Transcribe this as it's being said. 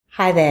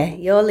Hi there,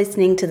 you're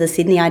listening to the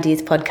Sydney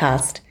Ideas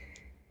podcast.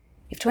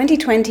 If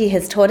 2020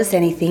 has taught us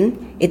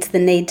anything, it's the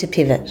need to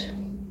pivot.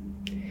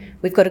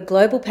 We've got a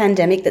global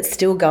pandemic that's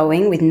still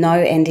going with no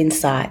end in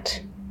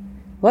sight.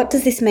 What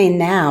does this mean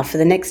now for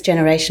the next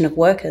generation of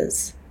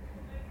workers?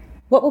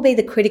 What will be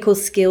the critical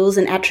skills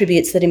and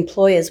attributes that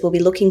employers will be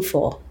looking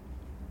for?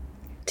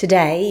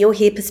 Today, you'll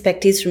hear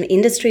perspectives from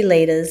industry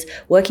leaders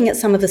working at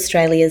some of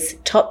Australia's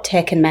top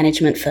tech and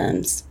management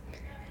firms.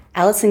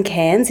 Alison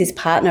Cairns is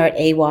partner at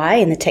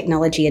EY in the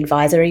technology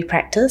advisory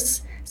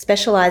practice,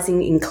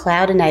 specialising in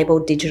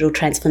cloud-enabled digital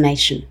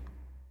transformation.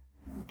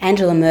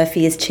 Angela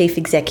Murphy is Chief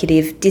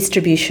Executive,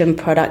 Distribution,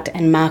 Product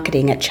and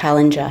Marketing at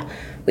Challenger,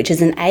 which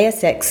is an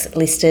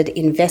ASX-listed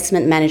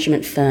investment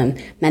management firm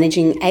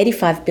managing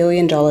 $85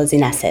 billion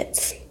in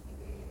assets.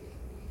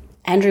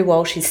 Andrew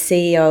Walsh is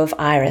CEO of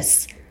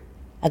Iress,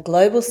 a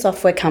global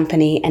software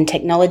company and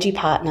technology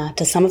partner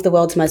to some of the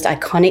world's most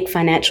iconic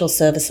financial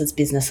services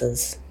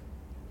businesses.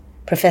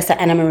 Professor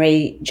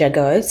Anna-Marie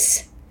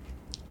Jagos,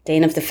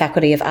 Dean of the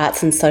Faculty of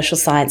Arts and Social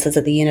Sciences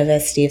at the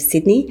University of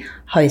Sydney,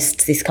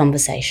 hosts this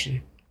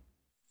conversation.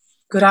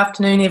 Good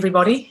afternoon,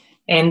 everybody,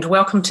 and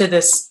welcome to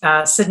this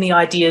Sydney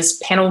Ideas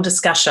panel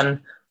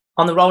discussion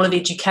on the role of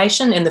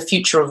education in the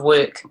future of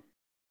work.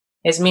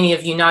 As many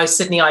of you know,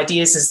 Sydney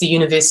Ideas is the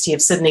University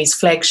of Sydney's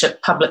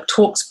flagship public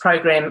talks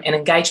program and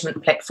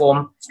engagement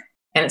platform,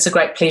 and it's a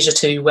great pleasure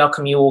to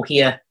welcome you all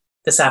here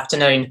this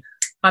afternoon.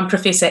 I'm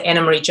Professor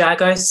Anna-Marie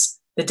Jagos,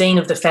 the Dean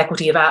of the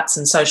Faculty of Arts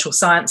and Social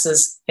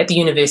Sciences at the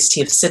University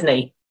of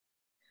Sydney.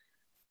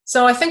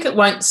 So I think it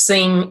won't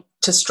seem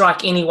to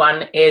strike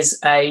anyone as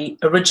an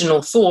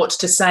original thought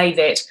to say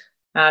that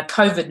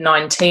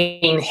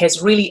COVID-19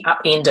 has really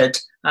upended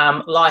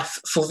life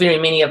for very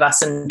many of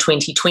us in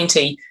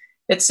 2020.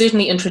 It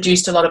certainly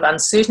introduced a lot of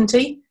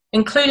uncertainty,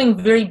 including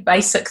very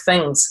basic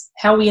things,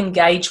 how we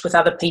engage with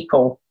other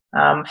people,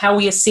 how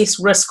we assess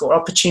risk or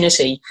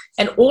opportunity,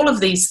 and all of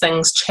these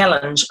things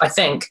challenge, I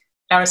think,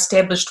 our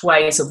established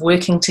ways of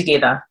working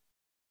together.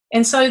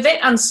 And so that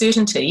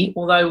uncertainty,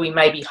 although we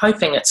may be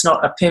hoping it's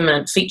not a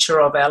permanent feature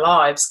of our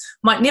lives,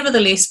 might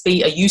nevertheless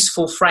be a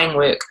useful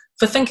framework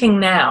for thinking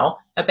now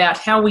about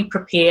how we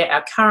prepare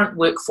our current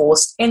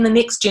workforce and the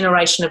next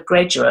generation of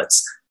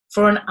graduates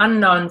for an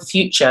unknown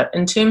future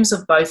in terms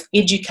of both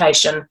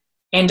education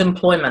and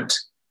employment.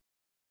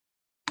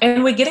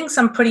 And we're getting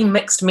some pretty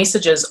mixed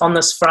messages on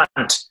this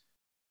front.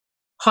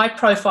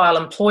 High-profile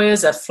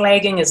employers are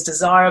flagging as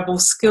desirable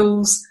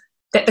skills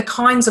that the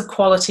kinds of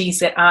qualities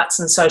that arts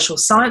and social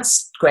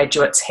science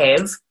graduates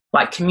have,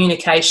 like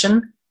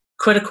communication,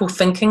 critical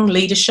thinking,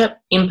 leadership,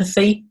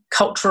 empathy,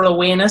 cultural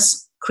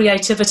awareness,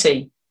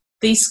 creativity,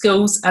 these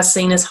skills are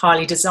seen as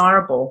highly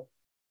desirable.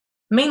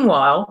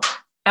 Meanwhile,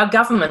 our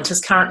government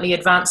is currently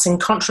advancing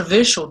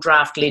controversial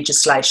draft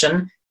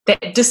legislation that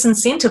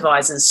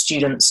disincentivises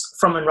students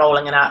from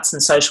enrolling in arts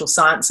and social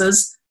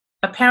sciences,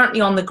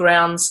 apparently on the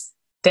grounds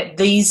that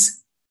these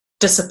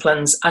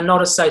disciplines are not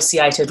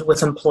associated with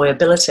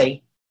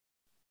employability.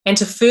 And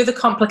to further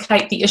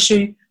complicate the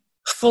issue,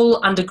 full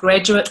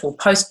undergraduate or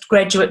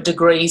postgraduate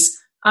degrees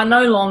are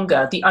no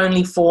longer the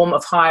only form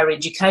of higher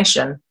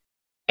education,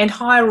 and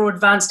higher or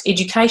advanced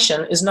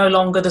education is no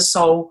longer the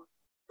sole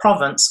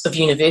province of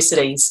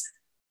universities.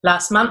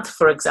 Last month,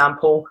 for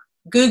example,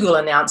 Google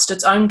announced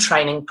its own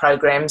training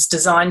programs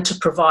designed to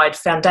provide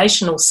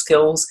foundational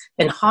skills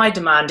in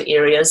high-demand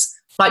areas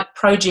like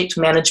project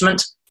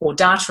management, or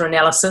data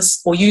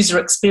analysis, or user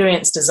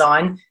experience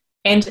design,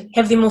 and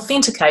have them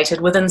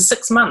authenticated within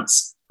 6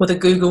 months with a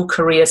Google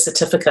Career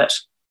Certificate.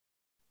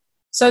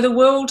 So the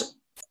world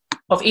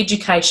of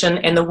education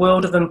and the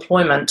world of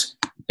employment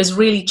is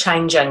really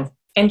changing,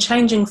 and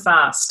changing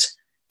fast.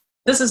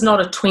 This is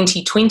not a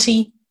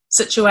 2020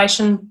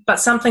 situation, but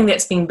something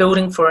that's been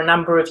building for a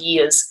number of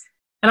years.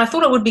 And I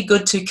thought it would be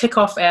good to kick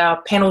off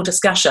our panel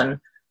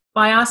discussion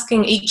by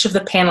asking each of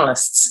the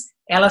panellists,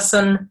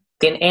 Alison,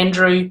 then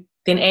Andrew,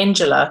 then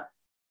Angela,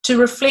 to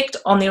reflect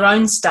on their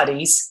own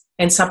studies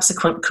and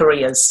subsequent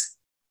careers.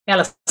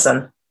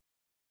 Alison.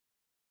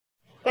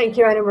 Thank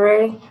you,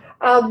 Anna-Marie.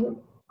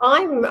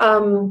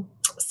 I'm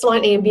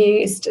slightly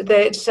amused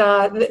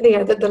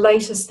that the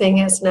latest thing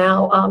is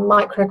now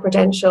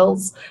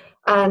micro-credentials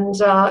and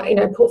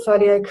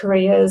portfolio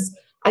careers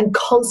and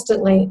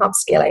constantly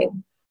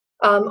upskilling.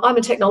 I'm a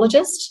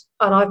technologist,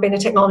 and I've been a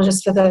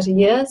technologist for 30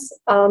 years,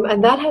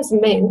 and that has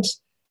meant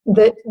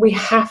that we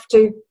have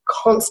to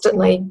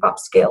constantly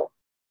upskill.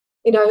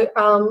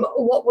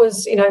 What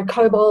was,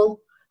 COBOL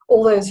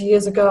all those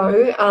years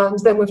ago, and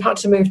then we've had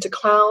to move to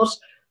cloud,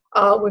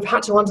 we've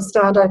had to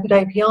understand open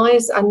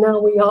APIs, and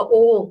now we are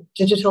all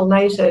digital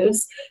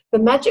natives. The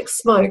magic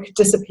smoke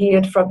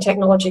disappeared from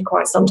technology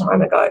quite some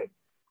time ago,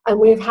 and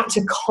we've had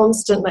to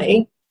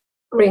constantly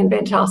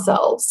reinvent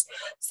ourselves.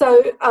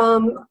 So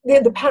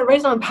the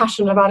reason I'm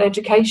passionate about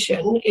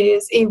education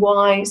is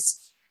EY's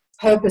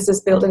purpose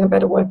is building a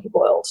better working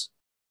world,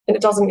 and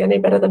it doesn't get any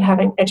better than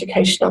having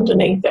education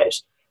underneath it.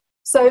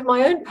 So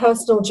my own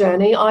personal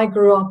journey, I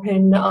grew up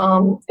in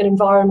an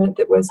environment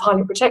that was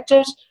highly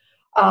protected.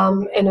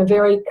 in a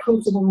very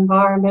comfortable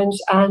environment,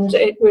 and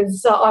it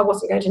was I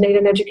wasn't going to need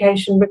an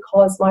education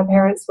because my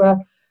parents were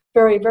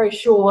very, very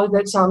sure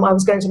that I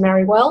was going to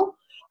marry well.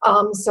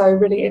 So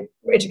really,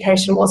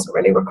 education wasn't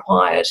really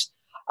required.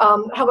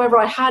 However,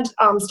 I had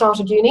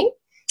started uni,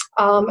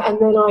 and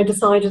then I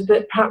decided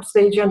that perhaps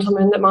the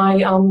gentleman that my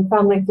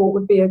family thought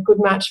would be a good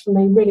match for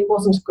me really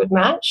wasn't a good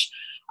match,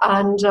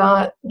 and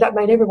that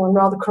made everyone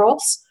rather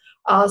cross.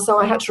 So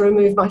I had to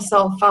remove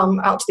myself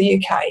out to the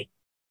UK.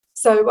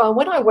 So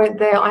when I went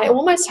there, I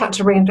almost had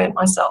to reinvent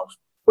myself,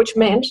 which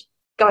meant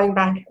going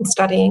back and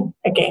studying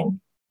again,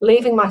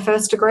 leaving my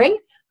first degree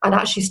and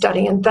actually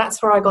studying, and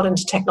that's where I got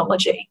into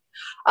technology.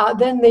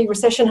 Then the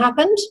recession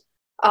happened,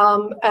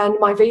 and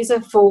my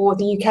visa for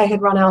the UK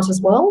had run out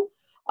as well.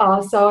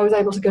 So I was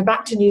able to go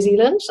back to New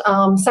Zealand,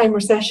 same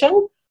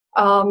recession,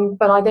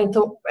 but I then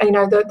thought,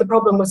 the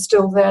problem was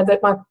still there,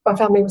 that my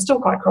family was still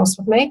quite cross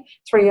with me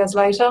 3 years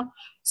later.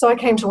 So I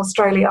came to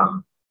Australia,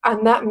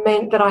 and that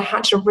meant that I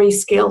had to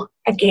reskill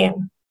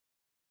again.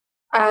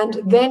 And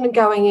then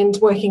going into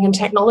working in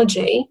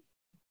technology,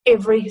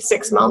 every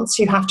 6 months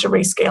you have to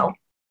reskill.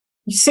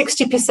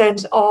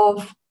 60%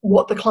 of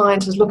what the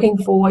client is looking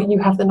for, you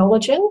have the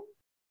knowledge in,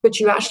 but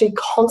you actually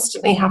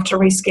constantly have to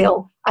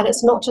reskill. And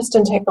it's not just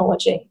in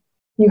technology.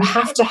 You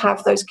have to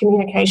have those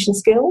communication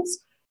skills.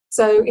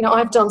 So,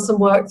 I've done some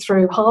work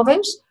through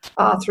Harvard,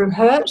 through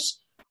HURT,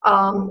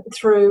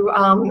 through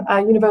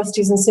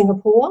universities in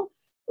Singapore,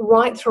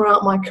 right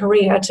throughout my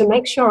career to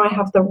make sure I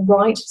have the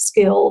right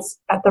skills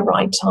at the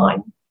right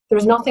time. There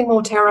is nothing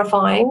more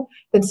terrifying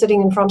than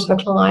sitting in front of a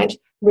client,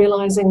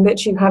 realizing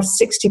that you have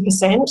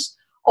 60%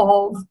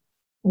 of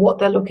what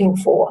they're looking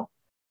for.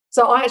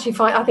 So I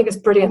think it's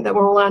brilliant that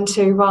we're all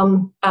onto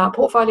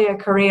portfolio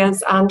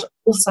careers and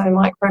also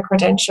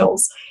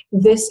micro-credentials.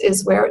 This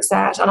is where it's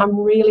at, and I'm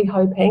really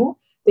hoping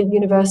the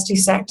university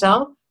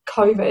sector,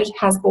 COVID,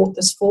 has brought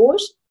this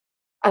forward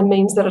and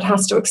means that it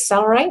has to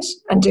accelerate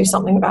and do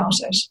something about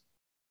it.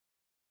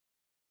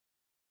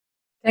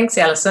 Thanks,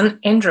 Alison.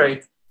 Andrew.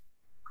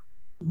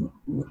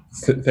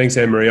 Thanks,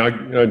 Anne-Marie.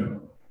 I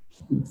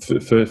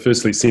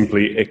firstly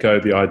simply echo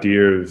the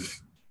idea of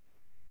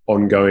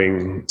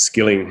ongoing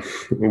skilling,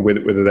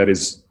 whether that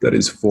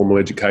is formal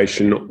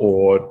education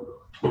or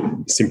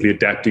simply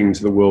adapting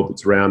to the world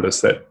that's around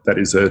us. That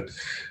is a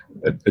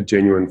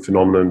genuine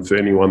phenomenon for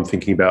anyone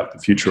thinking about the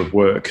future of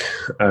work.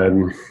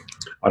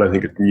 I don't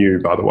think it's new,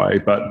 by the way,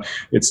 but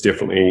it's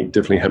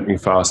definitely happening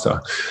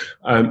faster.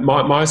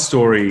 My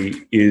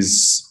story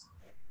is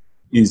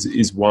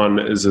one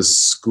as a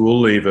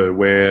school leaver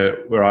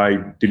where I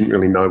didn't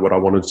really know what I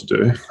wanted to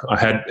do. I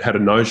had a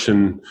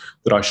notion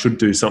that I should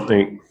do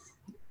something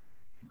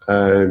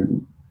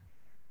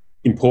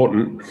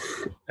important,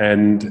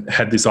 and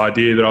had this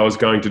idea that I was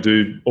going to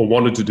do or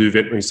wanted to do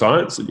veterinary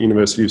science at the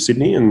University of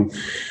Sydney, and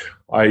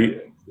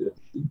I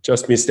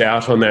just missed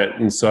out on that.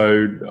 And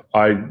so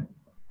I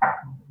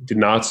did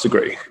an arts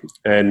degree,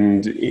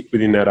 and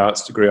within that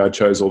arts degree I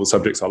chose all the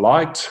subjects I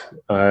liked,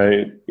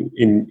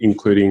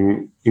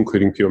 including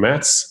pure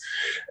maths,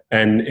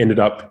 and ended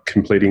up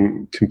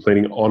completing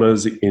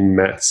honours in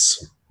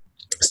maths,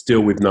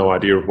 still with no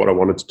idea of what I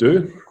wanted to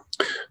do.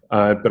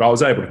 But I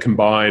was able to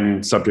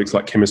combine subjects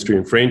like chemistry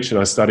and French, and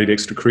I studied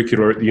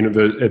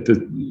extracurricular at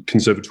the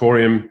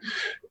Conservatorium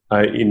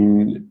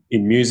in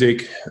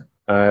music.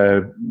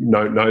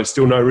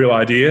 Still no real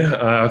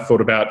idea. I thought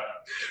about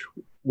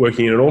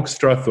working in an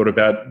orchestra. I thought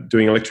about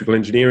doing electrical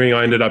engineering.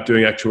 I ended up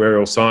doing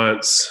actuarial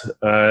science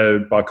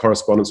by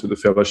correspondence with a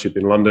fellowship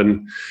in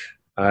London,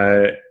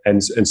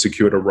 and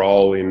secured a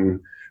role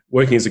in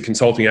working as a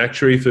consulting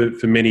actuary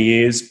for many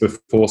years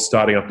before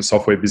starting up a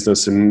software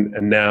business, and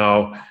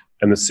now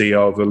I'm the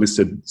CEO of a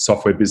listed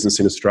software business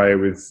in Australia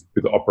with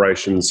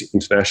operations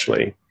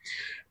internationally.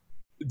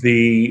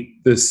 The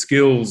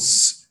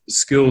skills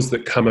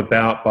that come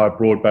about by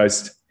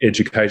broad-based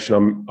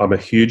education, I'm a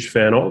huge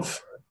fan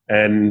of,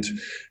 and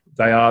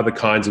they are the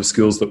kinds of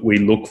skills that we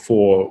look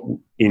for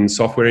in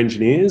software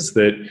engineers.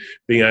 That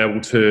being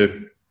able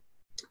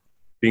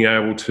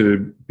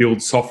to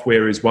build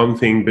software is one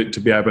thing, but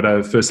to be able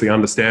to firstly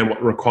understand what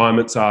the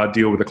requirements are,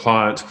 deal with a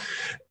client,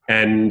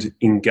 and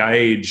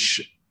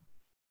engage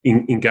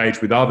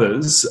with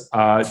others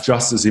are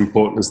just as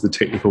important as the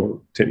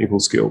technical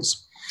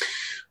skills.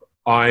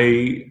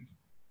 I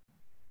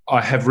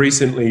have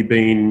recently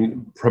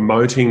been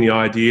promoting the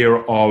idea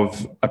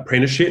of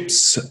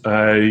apprenticeships.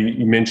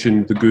 You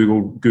mentioned the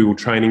Google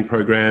training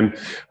program.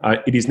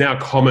 It is now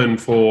common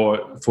for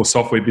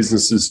software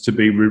businesses to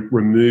be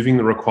removing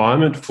the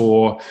requirement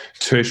for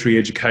tertiary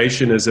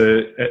education as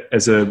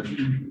a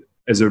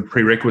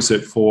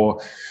prerequisite for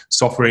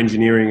software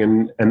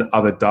engineering and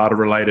other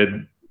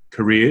data-related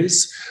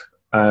careers.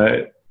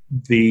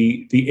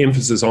 The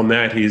emphasis on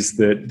that is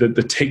that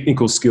the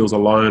technical skills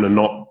alone are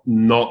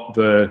not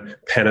the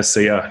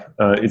panacea.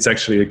 It's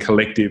actually a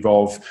collective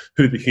of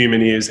who the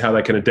human is, how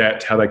they can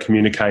adapt, how they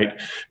communicate.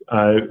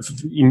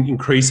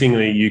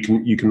 Increasingly, you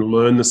can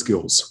learn the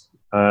skills,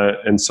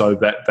 and so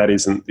that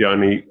isn't the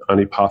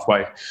only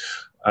pathway.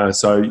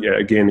 So yeah,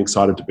 again,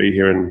 excited to be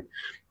here and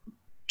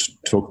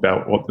talk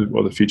about what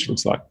the future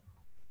looks like.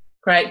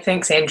 Great,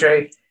 thanks,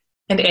 Andrew.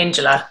 And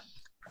Angela.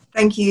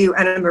 Thank you,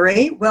 Anna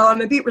Marie. Well,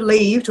 I'm a bit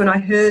relieved when I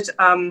heard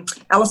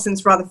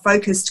Alison's rather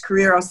focused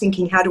career. I was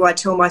thinking, how do I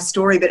tell my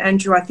story? But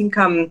Andrew, I think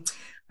I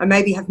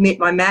maybe have met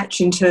my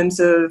match in terms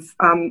of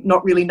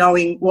not really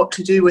knowing what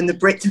to do and the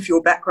breadth of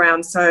your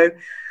background. So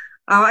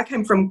I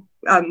came from,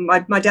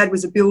 my dad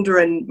was a builder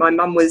and my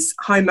mum was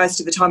home most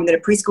of the time and then a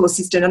preschool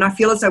assistant. And I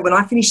feel as though when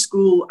I finished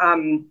school,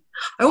 I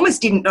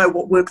almost didn't know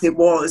what work there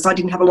was. I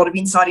didn't have a lot of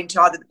insight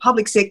into either the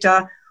public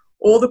sector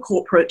or the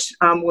corporate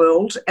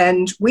world.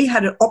 And we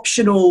had an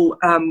optional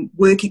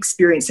work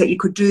experience that you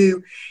could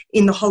do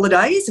in the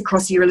holidays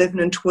across year 11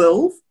 and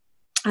 12.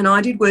 And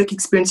I did work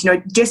experience,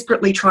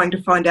 desperately trying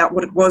to find out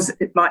what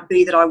it might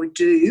be that I would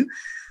do.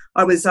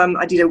 I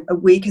did a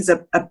week as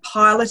a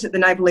pilot at the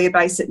Naval Air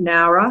Base at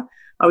Nowra.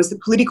 I was the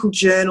political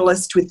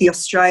journalist with the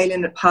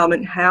Australian at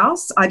Parliament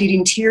House. I did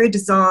interior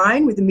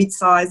design with a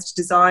mid-sized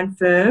design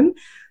firm.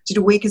 Did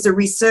a week as a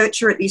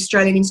researcher at the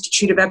Australian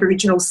Institute of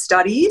Aboriginal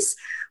Studies.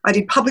 I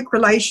did public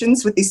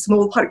relations with this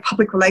small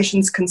public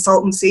relations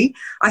consultancy.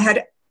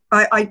 And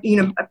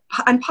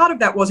part of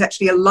that was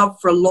actually a love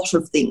for a lot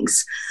of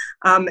things.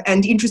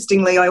 And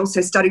interestingly, I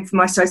also studied for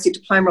my associate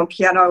diploma on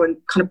piano and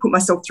kind of put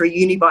myself through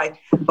uni by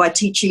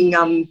teaching,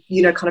 kind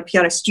of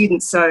piano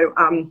students. So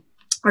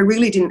I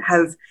really didn't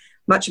have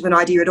much of an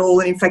idea at all.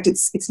 And in fact,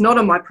 it's not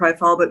on my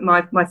profile, but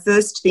my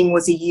first thing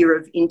was a year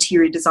of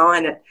interior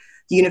design at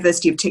the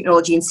University of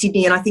Technology in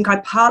Sydney. And I think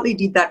I partly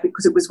did that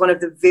because it was one of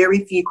the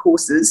very few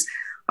courses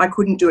I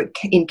couldn't do it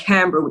in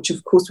Canberra, which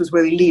of course was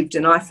where we lived.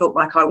 And I felt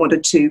like I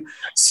wanted to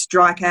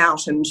strike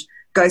out and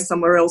go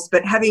somewhere else.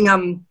 But having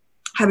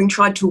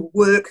tried to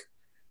work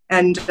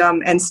and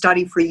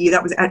study for a year,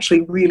 that was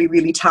actually really,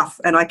 really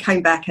tough. And I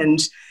came back and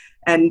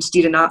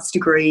did an arts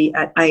degree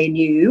at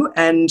ANU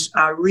and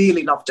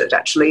really loved it,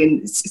 actually.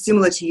 And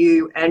similar to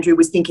you, Andrew,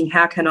 was thinking,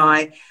 how can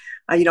I,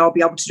 I'll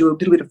be able to do a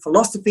little bit of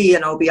philosophy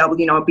and I'll be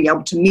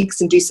able to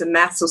mix and do some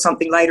maths or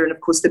something later. And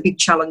of course, the big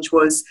challenge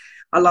was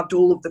I loved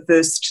all of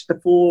the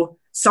 4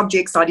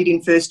 subjects I did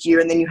in first year,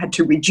 and then you had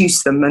to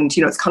reduce them. And,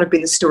 it's kind of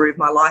been the story of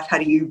my life. How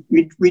do you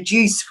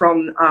reduce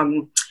from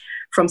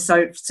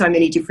so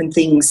many different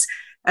things?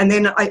 And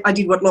then I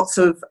did what lots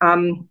of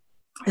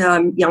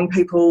young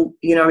people,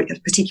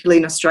 particularly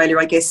in Australia,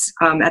 I guess,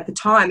 at the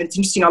time. And it's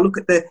interesting, I look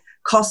at the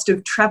cost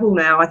of travel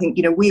now. I think,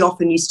 we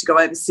often used to go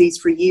overseas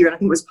for a year, and I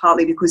think it was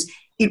partly because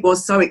it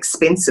was so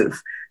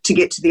expensive to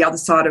get to the other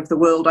side of the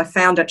world. I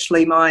found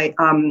actually my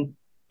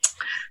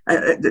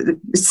the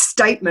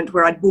statement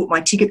where I'd bought my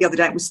ticket the other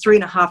day, it was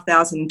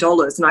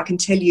 $3,500, and I can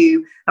tell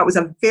you that was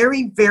a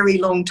very, very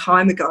long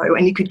time ago,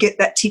 and you could get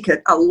that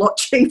ticket a lot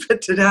cheaper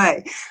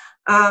today.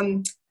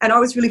 And I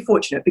was really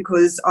fortunate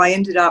because I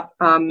ended up...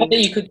 I think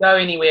you could go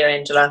anywhere,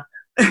 Angela.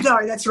 No,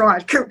 that's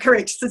right.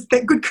 Correct.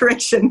 Good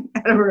correction,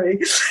 Anna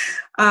Marie.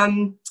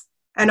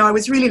 And I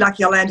was really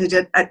lucky. I landed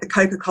at the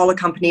Coca-Cola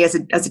company as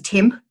a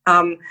temp.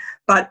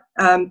 But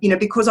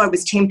because I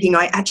was temping,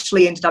 I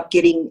actually ended up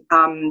getting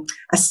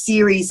a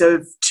series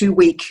of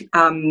 2-week,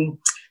 kind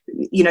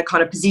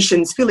of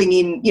positions, filling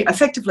in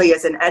effectively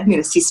as an admin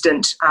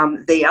assistant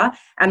there.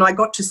 And I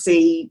got to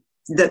see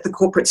the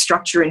corporate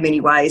structure in many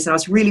ways. And I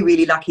was really,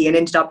 really lucky and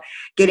ended up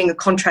getting a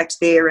contract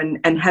there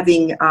and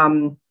having...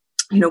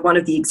 one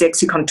of the execs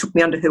who kind of took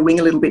me under her wing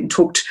a little bit and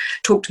talked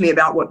to me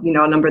about what,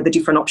 a number of the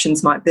different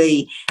options might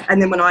be.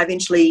 And then when I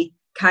eventually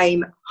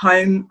came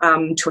home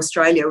to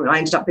Australia, and I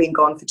ended up being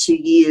gone for 2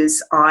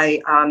 years, I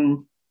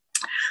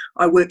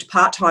worked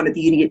part-time at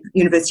the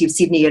University of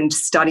Sydney and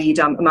studied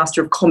a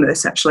Master of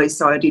Commerce, actually.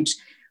 So I did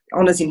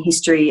honours in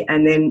history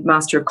and then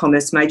Master of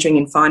Commerce, majoring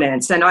in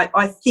finance. And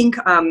I think,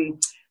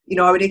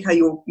 I would echo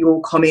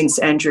your comments,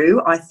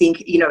 Andrew. I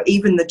think,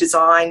 even the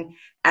design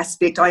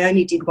aspect, I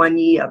only did 1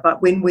 year, but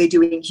when we're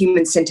doing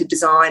human-centred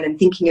design and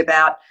thinking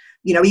about,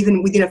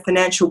 even within a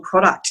financial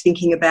product,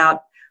 thinking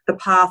about the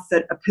path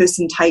that a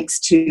person takes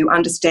to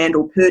understand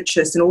or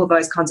purchase and all of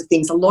those kinds of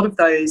things, a lot of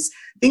those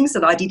things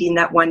that I did in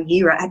that 1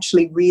 year are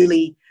actually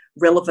really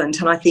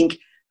relevant. And I think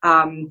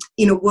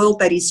in a world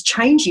that is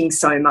changing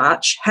so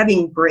much,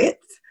 having breadth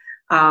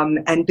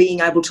and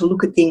being able to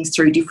look at things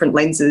through different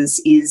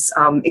lenses is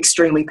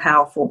extremely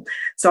powerful.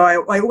 So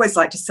I always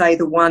like to say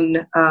the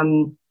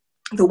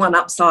one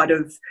upside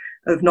of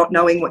not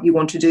knowing what you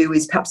want to do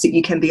is perhaps that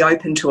you can be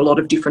open to a lot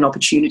of different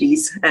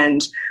opportunities.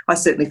 And I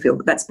certainly feel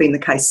that that's been the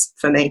case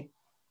for me.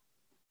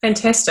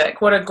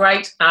 Fantastic. What a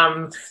great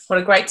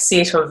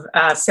set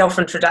of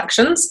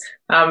self-introductions.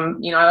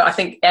 I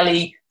think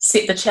Ellie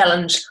set the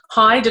challenge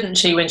high, didn't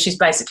she, when she's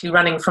basically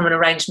running from an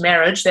arranged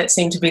marriage. That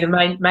seemed to be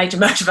the major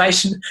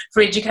motivation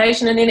for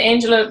education. And then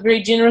Angela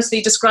very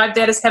generously described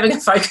that as having a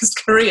focused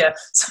career.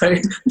 So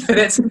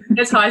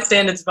that's high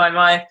standards by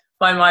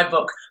my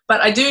book.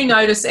 But I do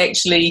notice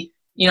actually,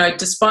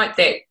 despite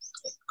that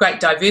great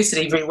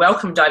diversity, very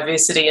welcome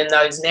diversity in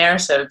those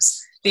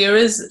narratives, there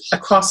is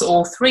across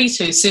all three,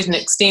 to certain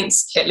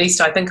extents, at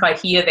least I think I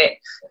hear that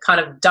kind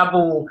of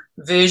double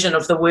version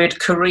of the word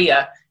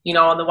career. You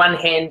know, on the one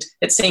hand,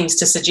 it seems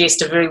to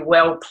suggest a very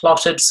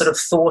well-plotted, sort of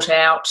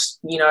thought-out,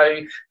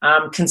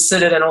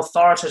 considered and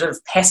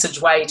authoritative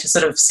passageway to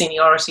sort of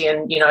seniority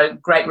and,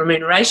 great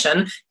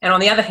remuneration. And on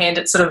the other hand,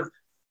 it's sort of,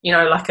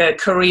 like a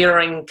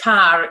careering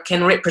car, it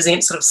can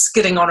represent sort of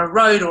skidding on a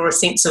road or a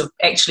sense of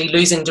actually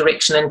losing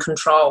direction and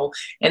control.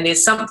 And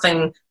there's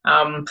something,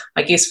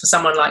 I guess, for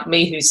someone like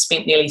me who's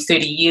spent nearly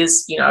 30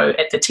 years,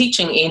 at the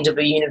teaching end of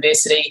a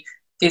university,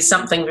 there's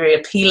something very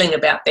appealing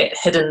about that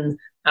hidden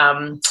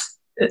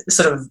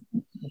sort of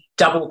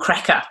double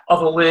cracker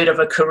of a word of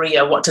a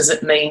career. What does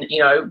it mean,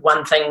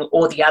 one thing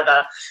or the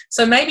other?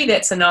 So maybe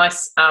that's a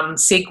nice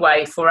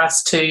segue for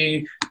us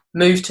to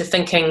move to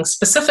thinking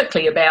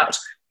specifically about,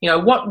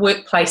 what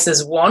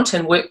workplaces want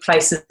and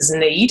workplaces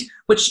need,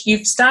 which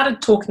you've started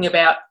talking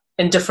about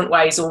in different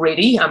ways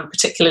already.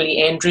 Particularly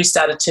Andrew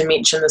started to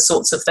mention the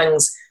sorts of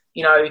things,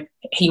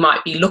 he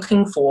might be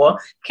looking for.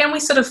 Can we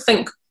sort of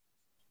think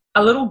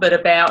a little bit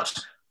about,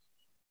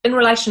 in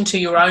relation to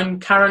your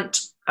own current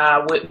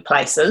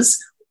workplaces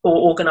or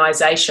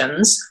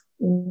organisations,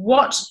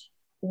 what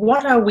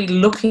are we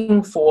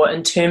looking for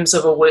in terms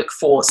of a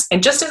workforce?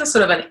 And just as a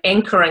sort of an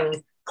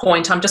anchoring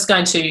point, I'm just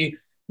going to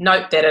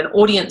note that an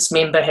audience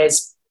member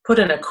has put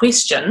in a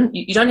question.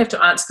 You don't have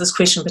to answer this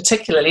question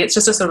particularly. It's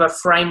just a sort of a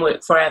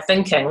framework for our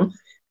thinking.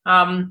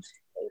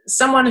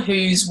 Someone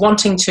who's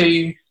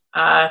wondering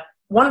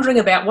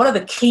about what are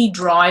the key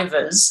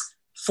drivers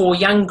for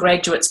young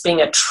graduates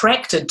being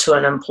attracted to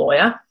an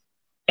employer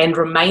and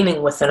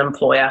remaining with an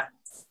employer.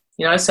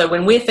 So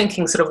when we're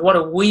thinking sort of what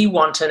do we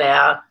want in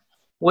our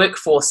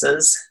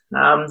workforces,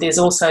 there's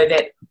also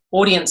that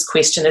audience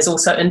question has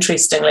also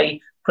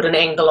interestingly put an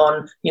angle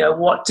on,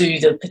 what do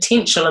the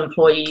potential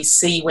employees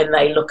see when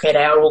they look at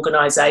our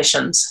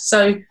organisations?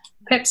 So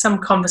perhaps some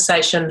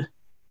conversation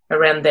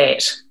around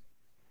that.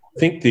 I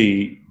think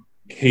the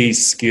key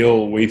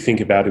skill we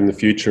think about in the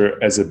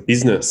future as a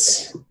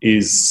business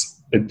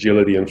is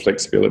agility and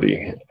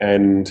flexibility.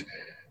 And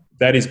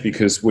that is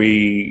because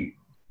we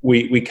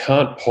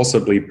can't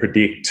possibly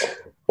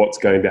predict what's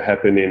going to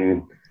happen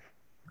in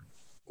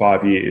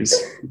 5 years,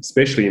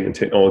 especially in the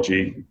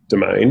technology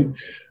domain.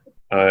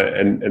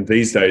 And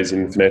these days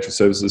in the financial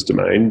services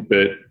domain,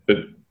 but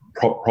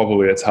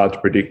probably it's hard to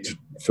predict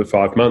for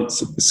 5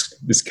 months at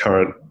this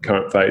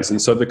current phase.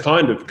 And so the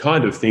kind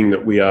of thing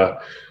that we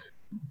are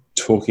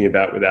talking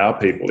about with our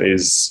people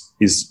is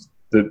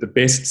the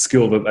best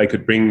skill that they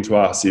could bring to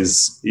us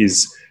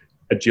is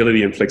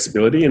agility and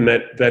flexibility, and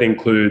that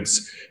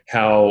includes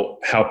how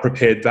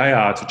prepared they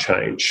are to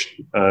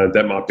change.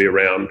 That might be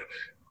around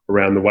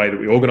the way that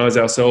we organise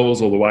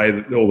ourselves, or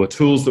all the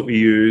tools that we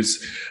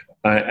use.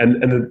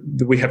 And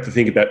we have to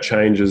think about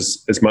change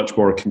as much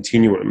more a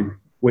continuum.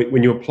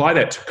 When you apply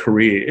that to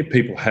career,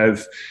 people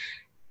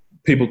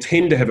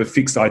tend to have a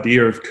fixed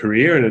idea of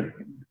career, and it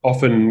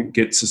often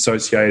gets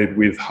associated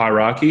with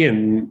hierarchy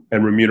and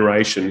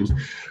remuneration.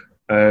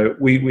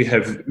 We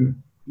have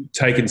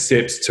taken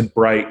steps to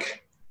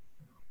break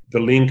the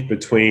link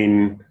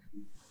between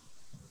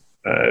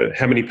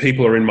how many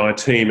people are in my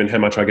team and how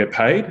much I get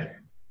paid.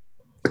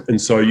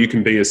 And so you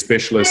can be a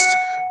specialist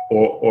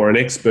or an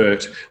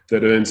expert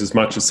that earns as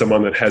much as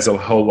someone that has a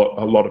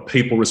lot of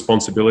people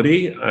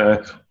responsibility.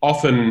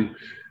 Often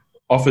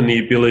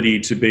the ability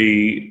to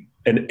be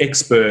an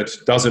expert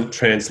doesn't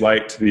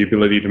translate to the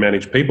ability to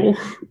manage people.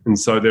 And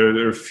so there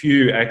are a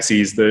few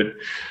axes that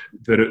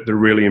are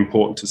really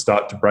important to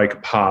start to break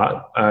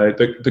apart.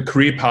 The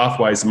career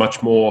pathways are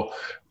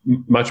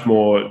much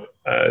more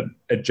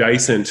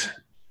adjacent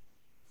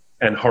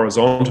and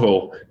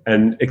horizontal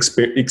and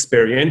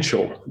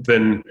experiential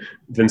than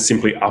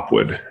simply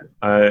upward.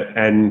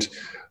 And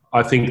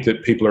I think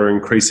that people are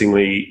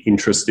increasingly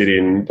interested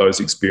in those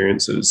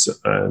experiences.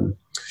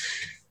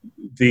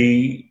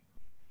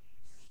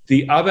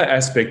 The other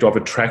aspect of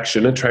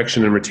attraction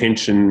and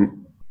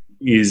retention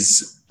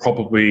is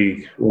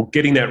probably,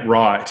 getting that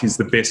right is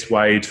the best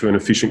way to an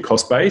efficient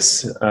cost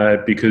base,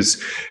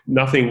 because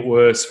nothing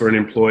worse for an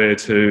employer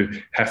to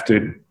have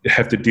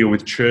to deal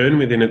with churn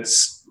within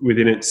its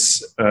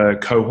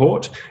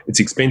cohort.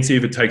 It's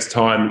expensive. It takes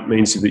time. It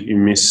means that you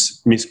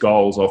miss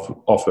goals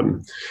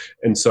often,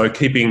 and so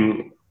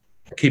keeping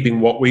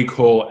what we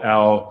call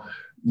our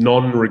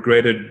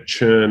non-regretted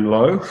churn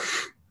low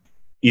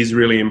is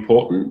really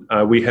important.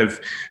 We have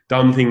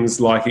done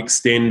things like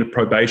extend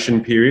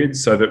probation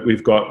periods so that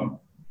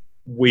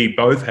we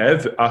both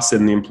have, us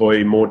and the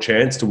employee, more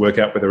chance to work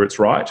out whether it's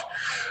right.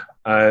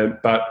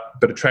 But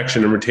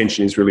attraction and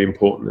retention is really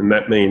important, and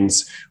that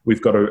means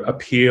we've got to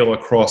appeal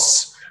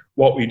across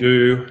what we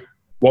do,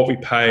 what we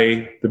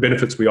pay, the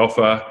benefits we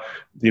offer,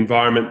 the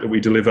environment that we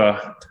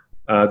deliver,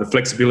 the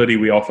flexibility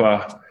we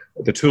offer,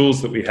 the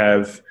tools that we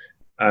have,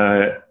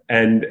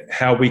 and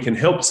how we can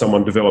help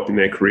someone develop in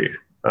their career.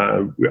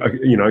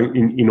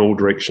 In all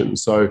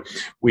directions. So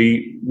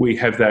we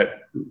have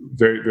that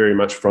very, very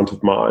much front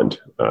of mind.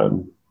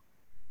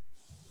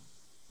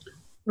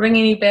 Ring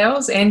any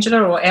bells,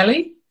 Angela or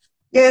Ali?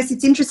 Yes,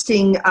 it's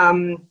interesting.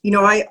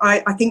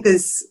 I think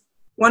there's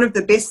one of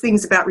the best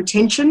things about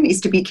retention is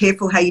to be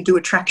careful how you do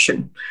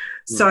attraction.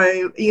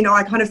 So,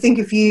 I kind of think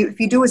if you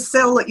do a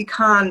sell that you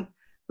can't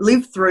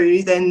live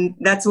through, then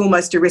that's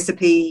almost a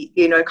recipe,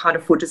 kind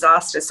of for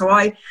disaster. So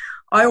I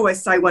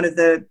always say one of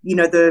the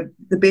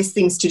best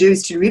things to do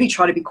is to really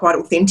try to be quite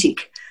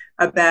authentic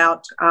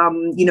about,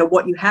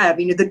 what you have.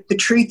 The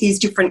truth is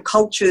different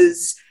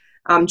cultures,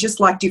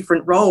 just like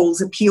different roles,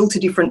 appeal to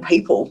different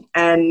people.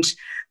 And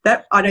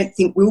that I don't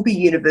think will be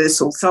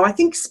universal. So I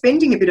think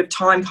spending a bit of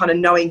time kind of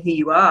knowing who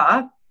you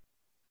are,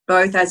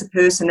 both as a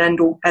person and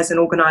as an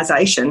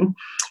organisation,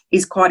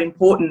 is quite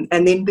important.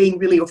 And then being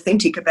really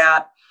authentic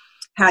about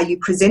how you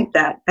present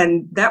that.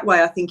 And that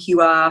way I think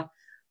you are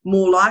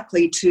more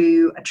likely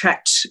to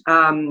attract,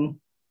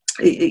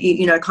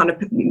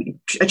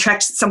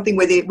 attract something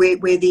where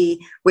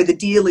the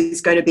deal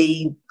is going to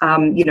be,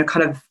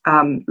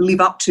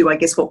 live up to, I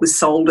guess, what was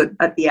sold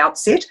at the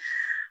outset.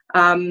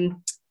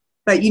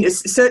 But,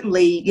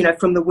 certainly,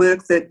 from the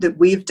work that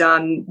we've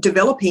done,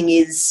 developing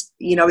is,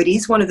 it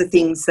is one of the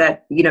things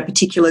that,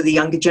 particularly the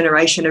younger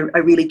generation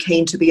are really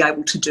keen to be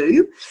able to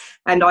do.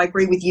 And I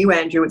agree with you,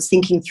 Andrew, it's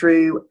thinking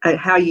through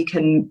how you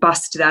can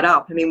bust that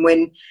up. I mean,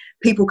 when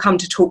people come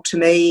to talk to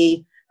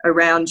me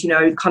around,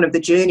 kind of the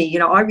journey,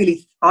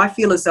 I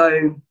feel as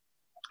though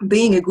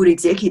being a good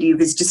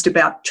executive is just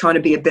about trying to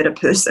be a better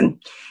person.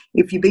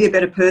 If you be a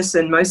better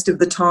person, most of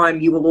the time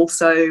you will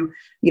also,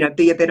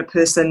 be a better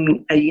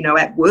person,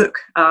 at work.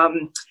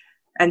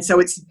 And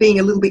so it's being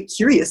a little bit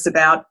curious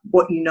about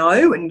what you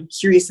know and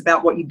curious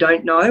about what you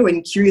don't know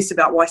and curious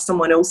about why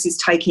someone else is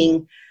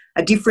taking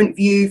a different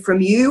view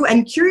from you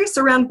and curious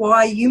around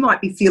why you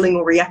might be feeling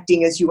or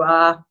reacting as you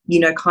are,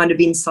 kind of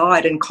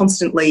inside and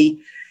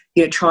constantly,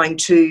 trying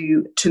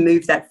to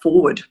move that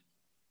forward.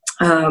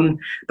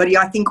 But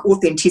yeah, I think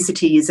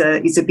authenticity is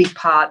a big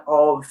part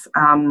of,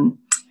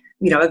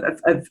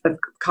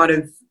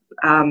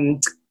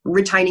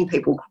 retaining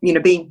people,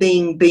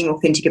 being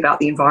authentic about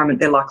the environment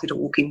they're likely to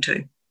walk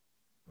into.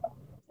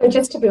 And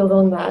just to build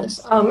on that,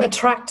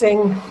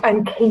 attracting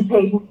and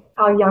keeping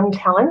our young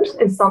talent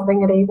is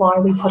something at EY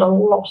we put a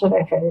lot of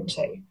effort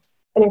into,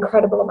 an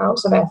incredible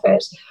amount of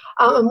effort.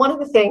 And one of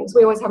the things,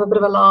 we always have a bit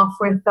of a laugh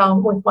with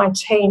my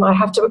team, I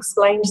have to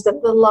explain to them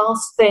the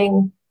last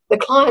thing the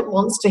client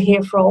wants to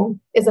hear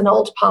from is an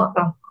old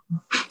partner.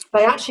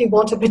 They actually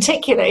want to,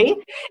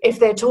 particularly if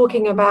they're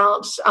talking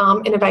about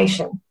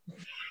innovation.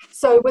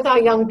 So with our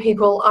young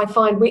people, I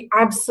find we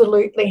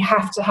absolutely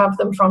have to have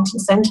them front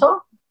and centre.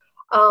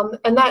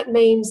 And that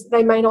means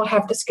they may not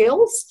have the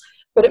skills,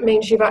 but it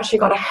means you've actually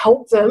got to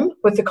help them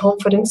with the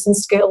confidence and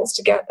skills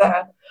to get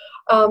there.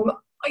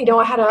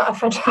 I had a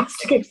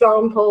fantastic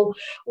example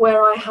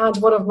where I had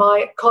one of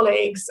my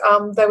colleagues,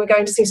 they were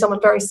going to see someone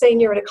very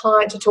senior at a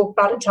client to talk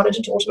about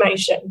intelligent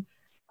automation.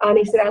 And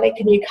he said, "Ali,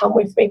 can you come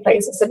with me,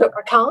 please?" I said, "Look,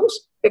 I can't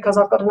because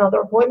I've got another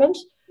appointment.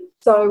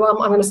 So I'm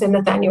going to send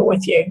Nathaniel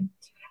with you."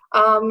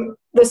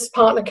 This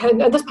partner,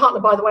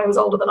 by the way, was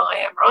older than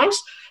I am, right?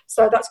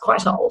 So that's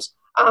quite old.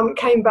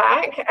 Came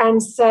back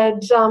and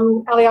said,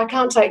 "Ali, I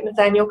can't take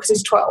Nathaniel because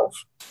he's 12.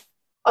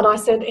 And I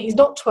said, "He's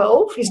not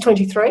 12, he's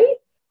 23.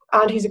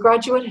 And he's a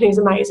graduate and he's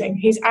amazing.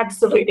 He's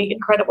absolutely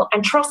incredible.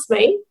 And trust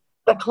me,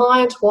 the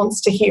client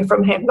wants to hear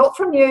from him, not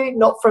from you,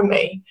 not from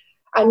me."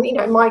 And,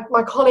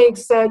 my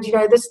colleagues said,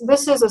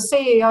 this is a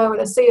CEO and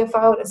a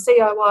CFO and a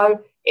COO.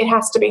 It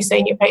has to be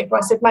senior people.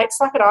 I said, "Mate,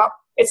 suck it up.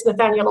 It's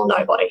Nathaniel or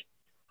nobody."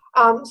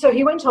 So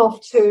he went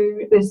off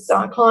to this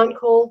client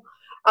call.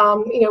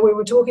 We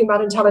were talking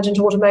about intelligent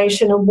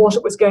automation and what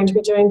it was going to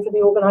be doing for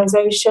the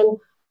organisation.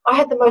 I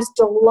had the most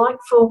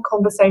delightful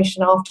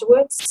conversation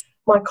afterwards.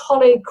 My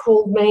colleague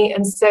called me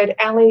and said,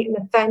 "Ali,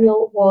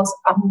 Nathaniel was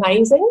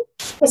amazing."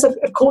 I said,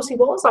 "Of course he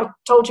was. I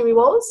told you he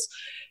was."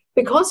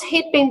 Because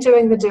he'd been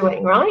doing the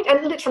doing, right?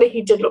 And literally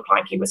he did look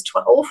like he was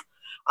 12,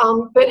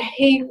 but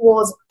he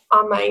was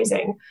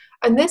amazing.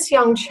 And this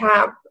young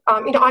chap,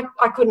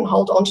 I couldn't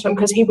hold on to him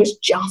because he was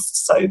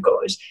just so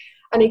good.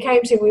 And he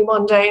came to me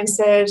one day and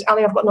said,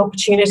 "Ali, I've got an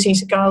opportunity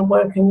to go and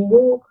work in New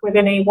York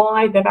within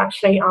EY. They've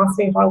actually asked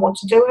me if I want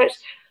to do it.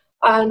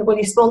 And will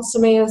you sponsor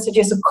me?" I said,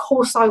 "Yes, of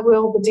course I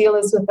will. The deal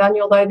is,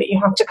 Nathaniel, though, that you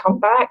have to come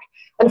back."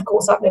 And of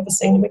course, I've never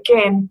seen him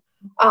again.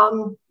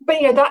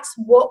 But that's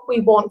what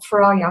we want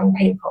for our young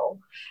people.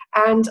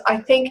 And I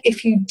think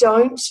if you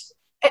don't,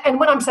 and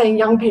when I'm saying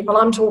young people,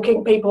 I'm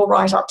talking people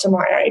right up to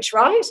my age,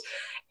 right?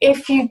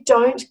 If you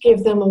don't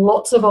give them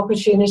lots of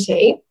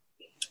opportunity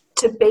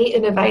to be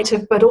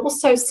innovative, but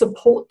also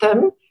support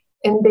them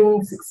in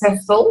being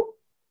successful,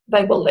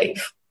 they will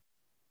leave.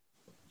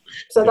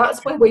 So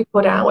that's where we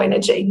put our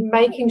energy,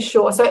 making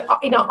sure. So,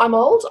 I'm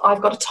old,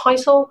 I've got a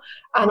title,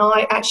 and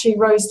I actually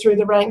rose through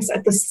the ranks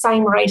at the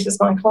same rate as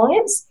my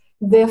clients.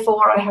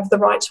 Therefore, I have the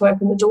right to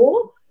open the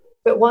door.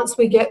 But once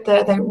we get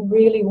there, they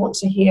really want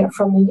to hear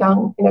from the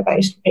young,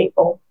 innovative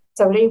people.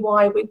 So at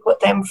EY, we put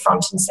them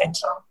front and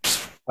centre.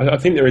 I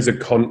think there is a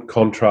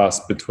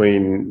contrast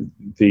between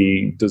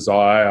the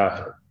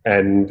desire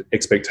and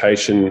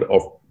expectation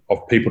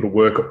of people to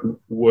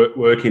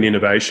work in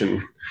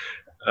innovation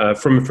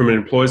from an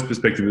employer's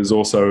perspective, there's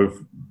also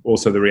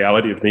the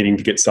reality of needing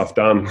to get stuff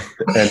done,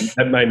 and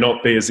that may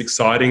not be as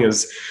exciting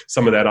as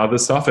some of that other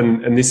stuff.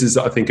 And this is,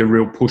 I think, a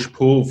real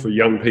push-pull for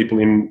young people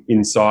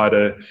inside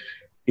a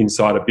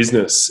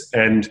business.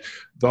 And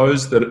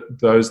those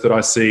that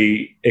I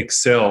see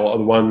excel are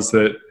the ones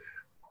that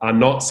are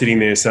not sitting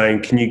there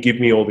saying, "Can you give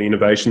me all the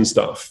innovation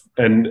stuff,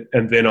 and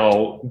then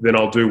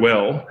I'll do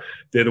well."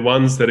 They're the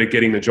ones that are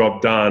getting the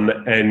job done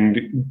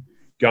and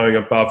going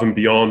above and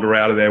beyond or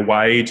out of their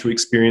way to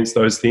experience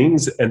those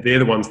things, and they're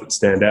the ones that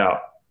stand out.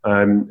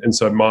 And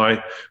so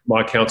my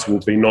counsel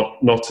will be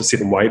not to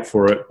sit and wait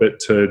for it, but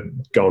to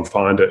go and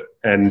find it.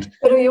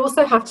 But you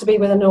also have to be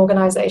with an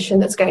organisation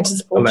that's going to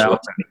support you.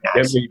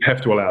 Yeah, you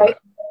have to allow it.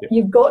 Yeah.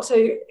 You've got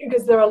to,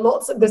 because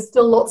there's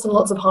still lots and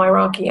lots of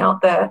hierarchy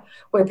out there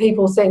where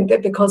people think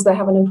that because they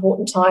have an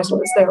important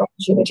title, it's their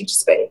opportunity to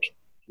speak.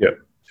 Yeah.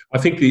 I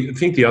think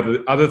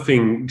the other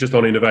thing, just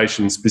on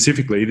innovation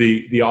specifically,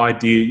 the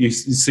idea, you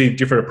see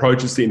different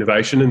approaches to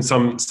innovation, and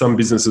some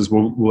businesses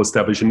will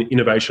establish an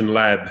innovation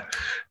lab,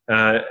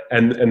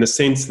 and the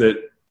sense that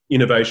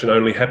innovation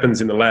only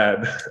happens in the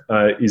lab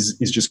is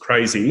just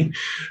crazy.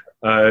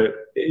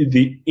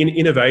 The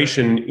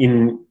innovation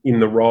in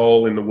the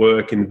role, in the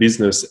work, in the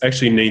business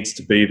actually needs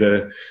to be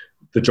the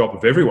job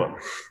of everyone.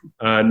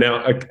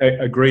 Now, I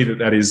agree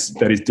that is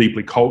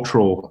deeply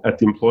cultural at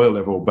the employer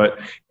level, but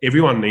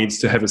everyone needs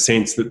to have a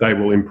sense that they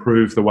will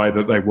improve the way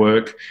that they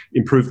work,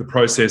 improve the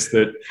process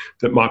that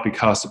might be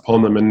cast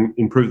upon them, and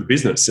improve the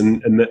business.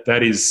 And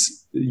that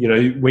is,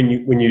 when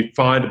you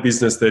find a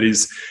business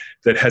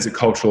that has a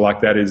culture like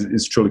that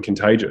is truly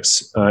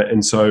contagious.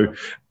 And so,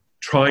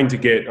 trying to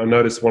get, I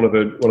noticed one of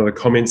the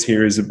comments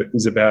here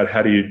is about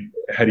how do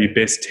you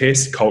best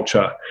test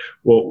culture.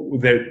 Well,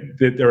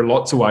 there are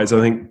lots of ways. I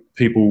think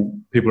people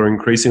are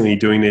increasingly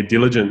doing their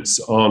diligence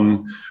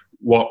on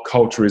what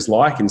culture is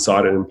like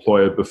inside an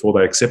employer before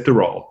they accept a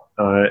role.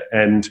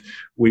 And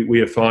we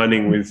are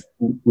finding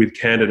with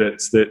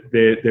candidates that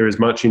they're as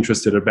much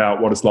interested about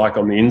what it's like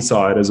on the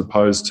inside as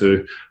opposed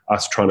to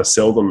us trying to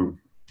sell them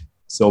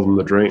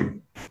the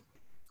dream.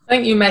 I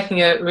think you're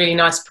making a really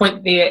nice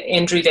point there,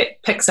 Andrew,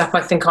 that picks up,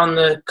 I think, on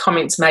the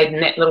comments made in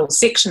that little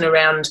section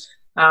around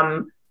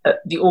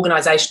the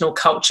organisational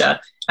culture,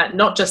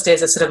 not just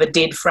as a sort of a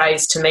dead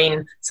phrase to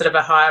mean sort of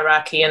a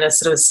hierarchy and a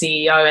sort of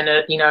CEO and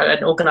an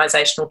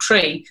organisational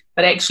tree,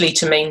 but actually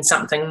to mean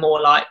something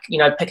more like,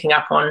 picking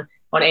up on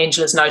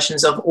Angela's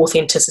notions of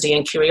authenticity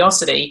and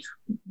curiosity.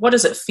 What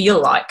does it feel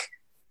like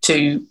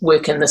to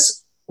work in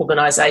this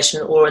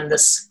organisation or in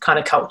this kind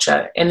of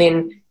culture? And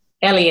then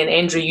Ali and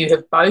Andrew, you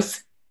have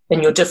both,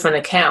 in your different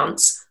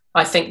accounts,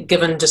 I think,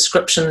 given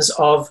descriptions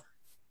of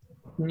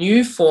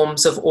new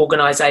forms of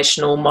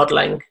organisational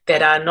modelling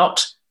that are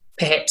not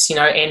perhaps,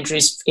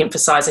 Andrew's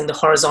emphasising the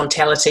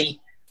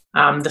horizontality,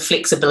 the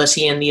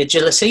flexibility and the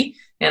agility.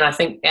 And I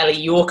think, Ali,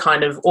 you're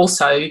kind of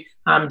also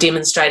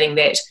demonstrating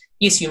that,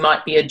 yes, you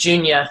might be a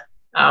junior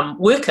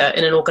worker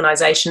in an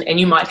organisation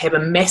and you might have a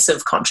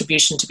massive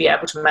contribution to be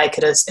able to make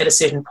it at a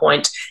certain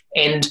point.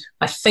 And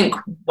I think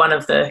one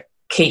of the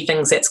key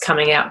things that's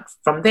coming out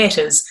from that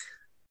is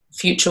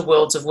future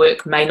worlds of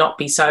work may not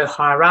be so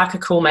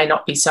hierarchical, may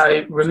not be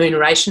so,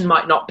 remuneration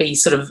might not be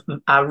sort of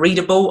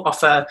readable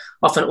off an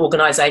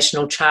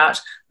organisational chart,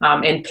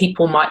 and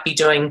people might be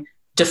doing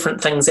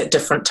different things at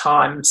different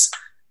times.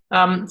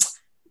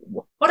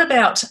 What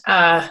about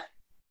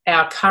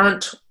our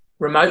current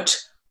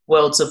remote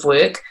worlds of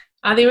work?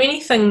 Are there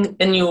anything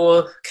in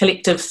your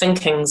collective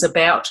thinkings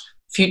about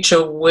future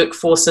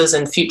workforces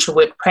and future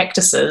work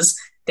practices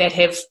that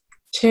have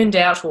turned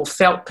out or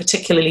felt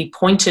particularly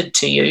pointed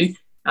to you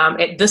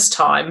at this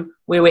time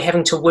where we're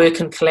having to work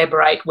and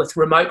collaborate with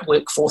remote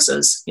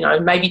workforces,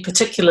 maybe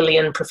particularly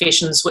in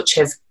professions which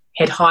have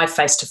had high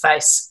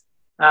face-to-face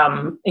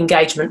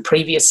engagement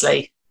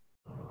previously?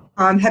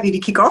 I'm happy to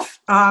kick off.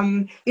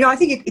 I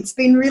think it's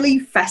been really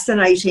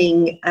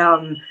fascinating.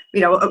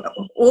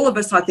 All of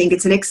us, I think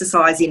it's an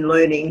exercise in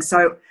learning.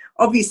 So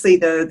obviously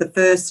the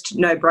first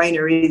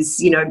no-brainer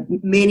is,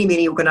 many,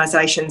 many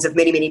organisations of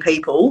many, many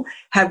people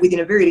have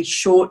within a very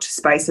short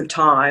space of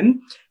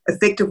time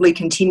effectively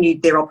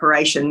continued their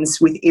operations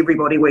with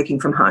everybody working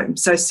from home.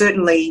 So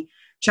certainly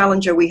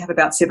Challenger, we have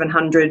about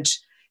 700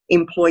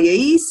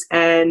 employees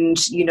and,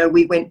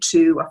 we went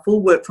to a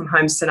full work from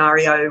home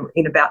scenario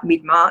in about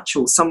mid-March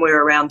or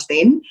somewhere around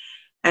then.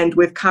 And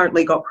we've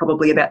currently got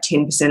probably about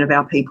 10% of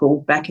our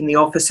people back in the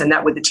office, and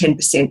that were the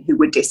 10% who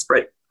were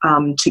desperate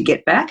to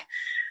get back.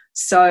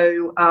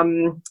 So,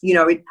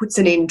 it puts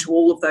an end to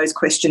all of those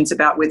questions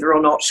about whether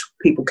or not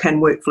people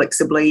can work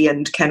flexibly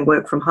and can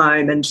work from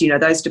home. And,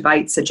 those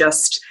debates are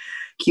just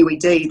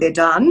QED, they're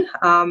done.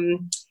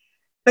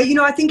 But,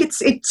 I think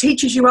it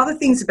teaches you other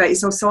things about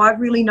yourself. So I've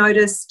really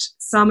noticed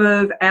some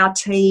of our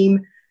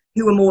team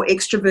who are more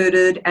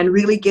extroverted and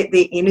really get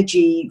their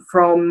energy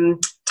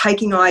from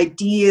taking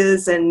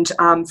ideas and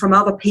from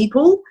other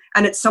people.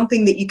 And it's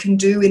something that you can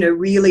do in a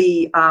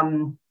really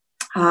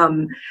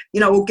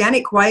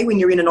organic way when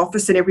you're in an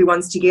office and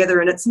everyone's together,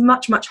 and it's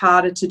much, much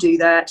harder to do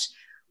that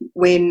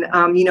when,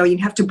 you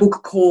have to book a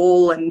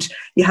call and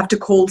you have to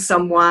call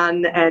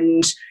someone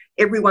and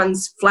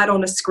everyone's flat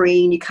on a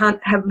screen. You can't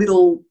have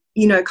little,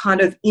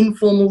 kind of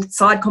informal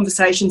side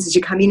conversations as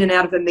you come in and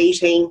out of a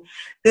meeting.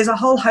 There's a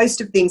whole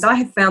host of things. I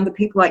have found that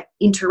people I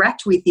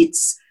interact with,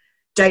 it's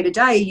day to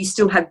day, you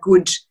still have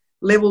good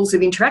levels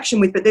of interaction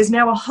with, but there's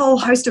now a whole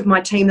host of my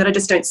team that I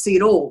just don't see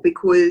at all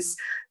because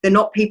they're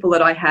not people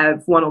that I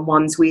have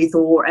one-on-ones with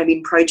or am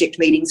in project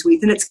meetings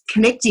with, and it's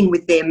connecting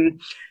with them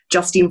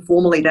just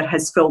informally that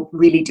has felt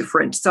really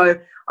different. So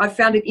I've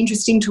found it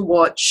interesting to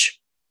watch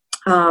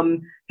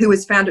who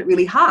has found it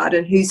really hard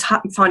and who's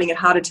finding it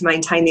harder to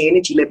maintain their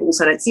energy levels.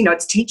 And it's,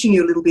 it's teaching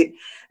you a little bit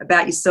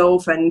about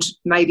yourself and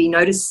maybe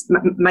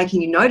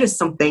making you notice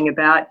something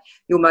about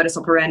your modus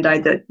operandi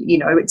that,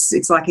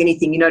 it's like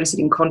anything. You notice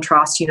it in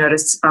contrast. You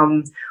notice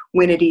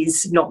when it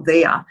is not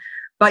there.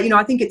 But,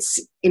 I think it's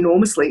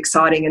enormously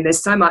exciting, and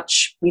there's so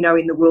much, in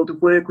the world of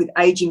work with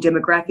ageing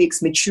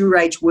demographics, mature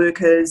age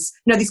workers,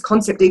 this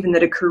concept even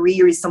that a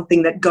career is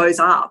something that goes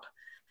up.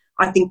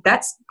 I think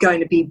that's going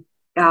to be,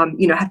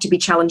 have to be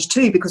challenged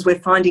too, because we're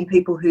finding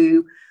people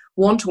who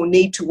want or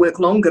need to work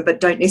longer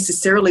but don't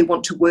necessarily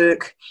want to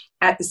work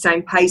at the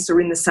same pace or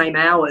in the same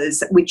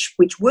hours, which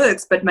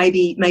works, but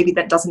maybe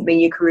that doesn't mean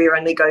your career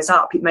only goes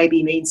up. It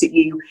maybe means that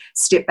you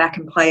step back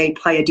and play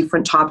a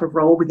different type of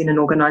role within an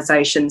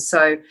organisation.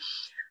 So,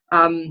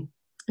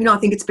 I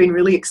think it's been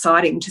really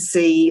exciting to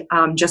see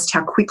just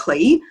how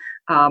quickly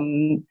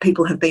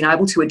people have been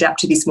able to adapt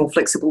to this more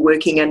flexible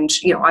working. And,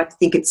 I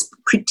think it's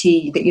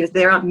pretty that,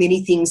 there aren't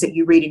many things that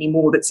you read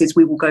anymore that says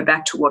we will go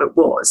back to what it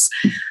was.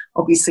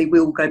 Obviously,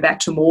 we'll go back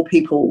to more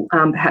people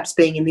perhaps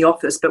being in the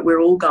office, but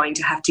we're all going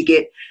to have to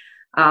get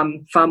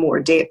far more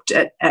adept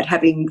at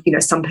having,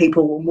 some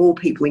people or more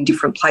people in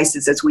different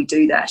places as we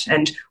do that,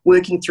 and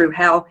working through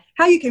how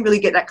you can really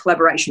get that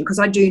collaboration. Because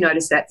I do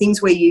notice that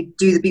things where you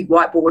do the big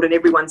whiteboard and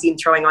everyone's in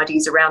throwing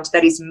ideas around,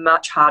 that is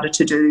much harder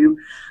to do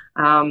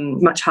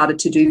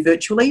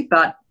virtually,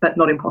 but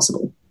not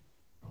impossible.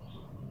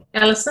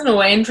 Alison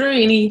or Andrew,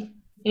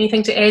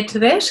 anything to add to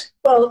that?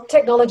 Well,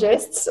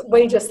 technologists,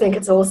 we just think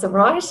it's awesome,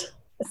 right?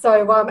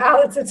 So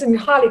it's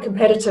highly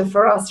competitive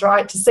for us,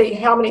 right, to see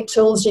how many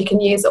tools you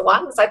can use at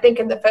once. I think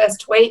in the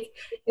first week,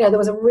 there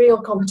was a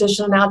real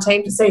competition in our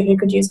team to see who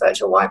could use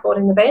virtual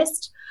whiteboarding the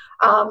best.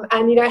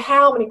 And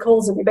how many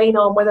calls have you been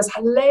on where there's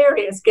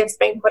hilarious gifts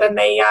being put in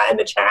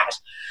the chat?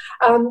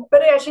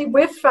 But actually,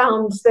 we've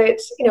found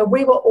that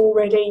we were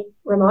already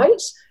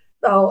remote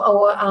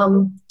or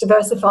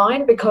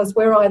diversifying because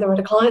we're either at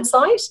a client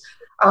site,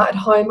 at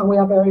home, and we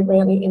are very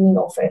rarely in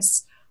the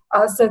office.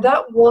 So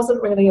that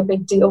wasn't really a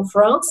big deal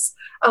for us.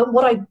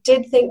 What I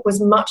did think was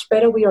much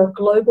better, we are a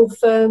global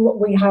firm.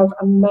 We have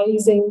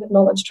amazing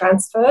knowledge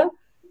transfer,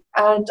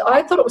 and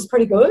I thought it was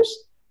pretty good.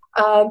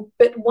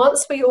 But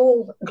once we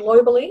all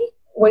globally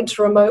went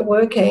to remote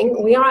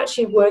working, we are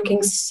actually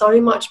working so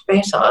much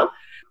better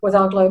with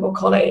our global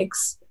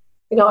colleagues.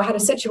 I had a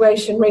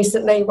situation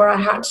recently where I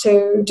had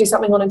to do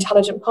something on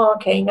intelligent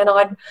parking, and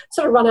I'd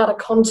sort of run out of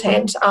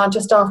content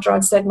just after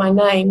I'd said my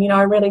name.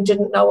 I really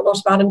didn't know a lot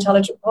about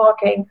intelligent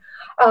parking.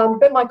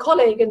 But my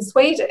colleague in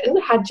Sweden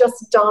had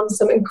just done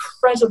some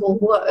incredible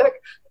work.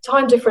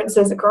 Time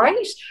differences are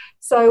great.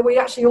 So we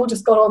actually all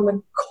just got on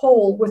the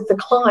call with the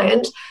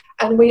client,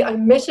 and we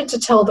omitted to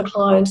tell the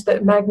client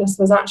that Magnus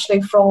was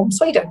actually from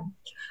Sweden.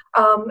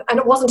 And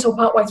it wasn't until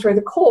partway through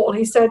the call,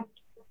 he said,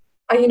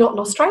 "Are you not in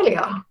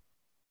Australia?"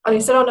 And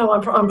he said, "Oh, no,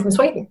 I'm from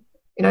Sweden.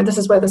 This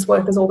is where this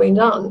work has all been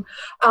done."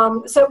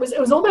 So it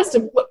was almost,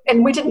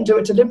 and we didn't do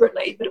it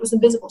deliberately, but it was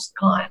invisible to the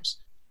client.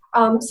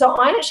 So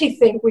I actually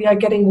think we are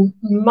getting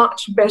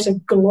much better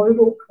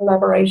global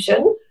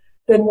collaboration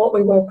than what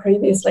we were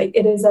previously.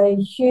 It is a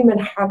human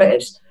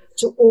habit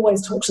to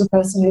always talk to the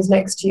person who's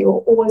next to you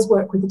or always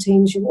work with the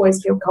teams you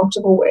always feel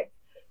comfortable with.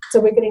 So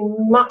we're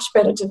getting much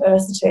better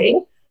diversity,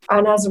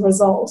 and as a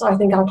result, I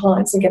think our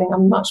clients are getting a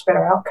much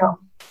better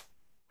outcome.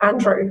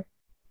 Andrew?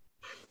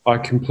 I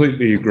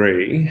completely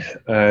agree.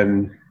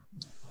 I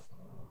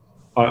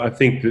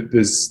think that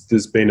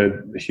there's been a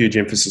huge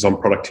emphasis on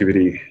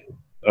productivity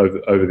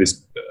over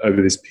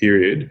this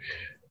period,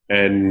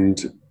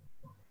 and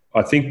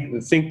I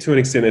think to an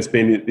extent that's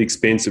been at the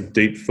expense of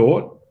deep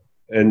thought,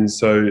 and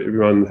so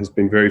everyone has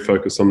been very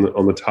focused on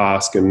the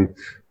task and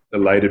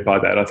elated by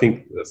that. I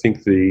think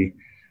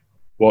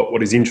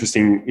what is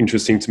interesting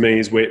to me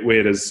is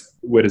where does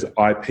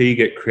IP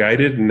get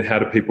created and how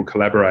do people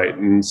collaborate,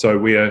 and so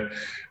we are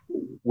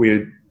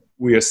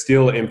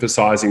still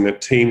emphasising that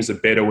teams are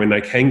better when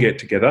they can get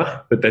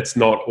together, but that's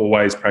not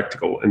always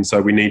practical. And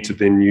so we need to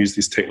then use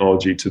this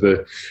technology to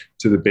the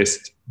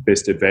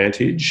best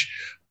advantage.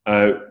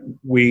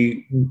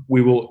 We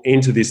will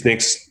enter this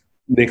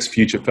next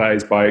future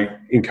phase by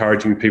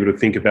encouraging people to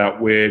think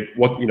about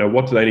what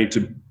do they need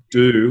to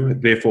do,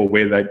 therefore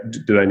where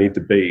do they need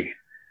to be,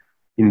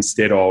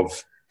 instead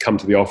of come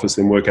to the office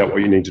and work out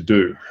what you need to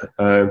do.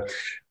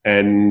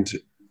 And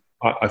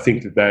I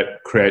think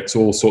that creates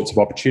all sorts of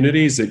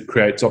opportunities. It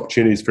creates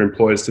opportunities for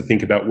employers to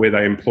think about where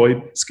they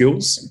employ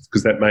skills,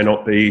 because that may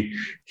not be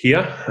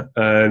here,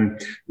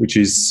 which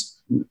is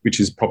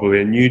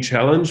probably a new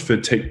challenge for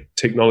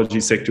technology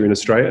sector in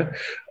Australia.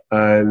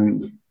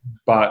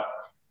 But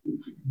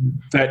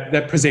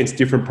that presents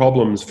different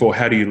problems for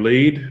how do you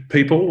lead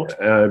people,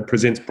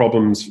 presents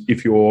problems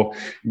if you're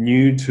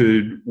new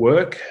to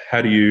work,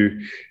 how do you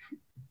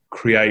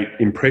create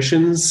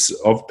impressions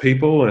of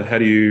people, and how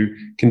do you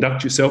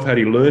conduct yourself, how do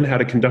you learn how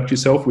to conduct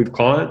yourself with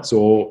clients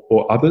or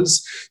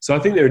others. So I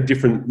think there are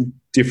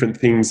different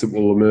things that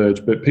will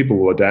emerge, but people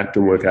will adapt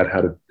and work out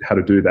how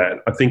to do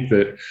that. I think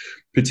that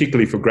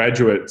particularly for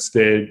graduates,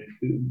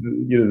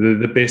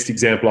 the best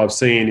example I've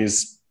seen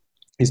is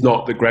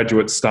not that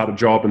graduates start a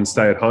job and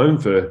stay at home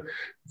for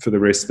the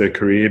rest of their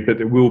career, but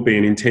there will be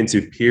an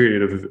intensive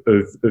period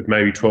of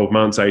maybe 12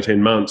 months,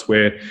 18 months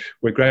where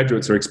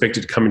graduates are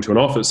expected to come into an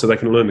office so they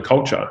can learn the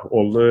culture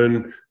or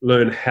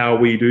learn how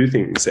we do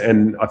things.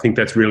 And I think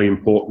that's really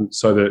important,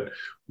 so that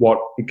what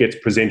gets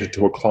presented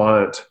to a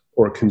client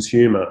or a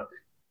consumer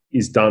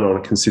is done on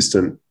a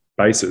consistent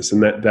basis.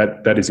 And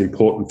that is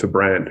important for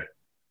brand.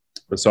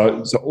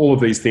 So all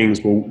of these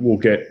things will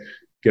get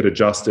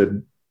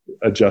adjusted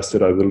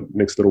over the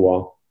next little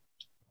while.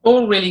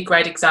 All really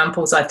great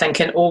examples, I think,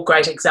 and all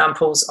great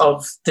examples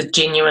of the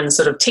genuine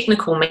sort of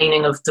technical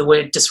meaning of the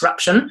word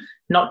disruption,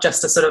 not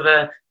just a sort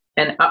of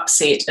an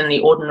upset in the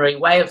ordinary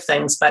way of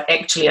things, but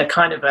actually a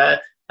kind of a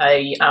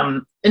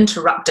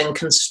interrupting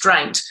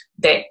constraint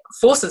that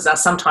forces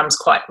us sometimes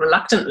quite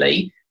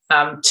reluctantly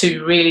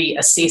to really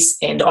assess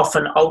and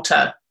often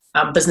alter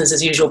business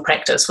as usual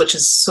practice, which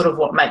is sort of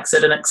what makes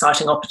it an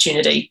exciting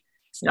opportunity.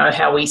 You know,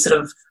 how we sort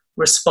of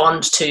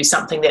respond to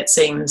something that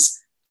seems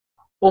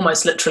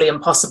almost literally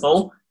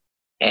impossible,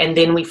 and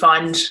then we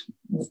find,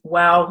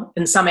 wow,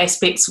 in some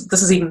aspects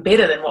this is even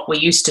better than what we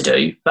used to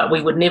do, but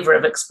we would never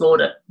have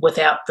explored it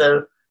without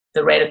the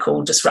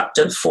radical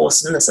disruptive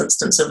force, in this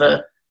instance, of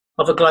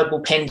a global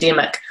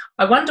pandemic.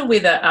 I wonder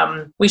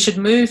whether we should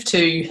move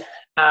to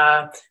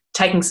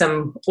taking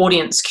some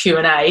audience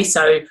Q&A.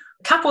 So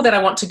a couple that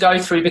I want to go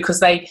through, because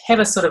they have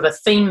a sort of a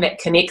theme that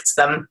connects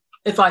them.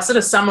 If I sort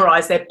of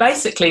summarise, they're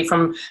basically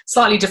from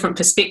slightly different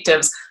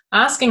perspectives,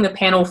 asking the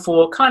panel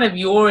for kind of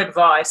your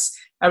advice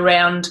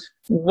around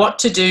what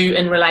to do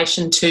in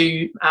relation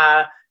to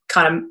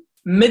kind of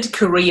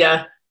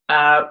mid-career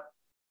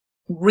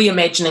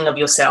reimagining of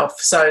yourself.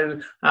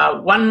 So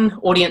one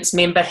audience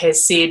member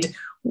has said,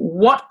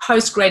 what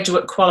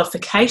postgraduate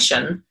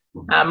qualification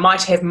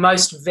might have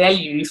most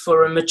value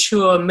for a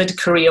mature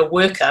mid-career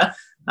worker,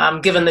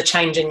 given the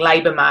changing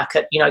labour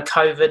market,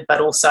 COVID,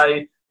 but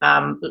also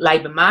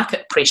labour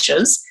market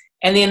pressures?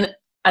 And then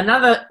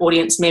another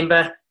audience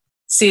member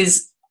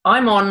says,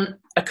 I'm on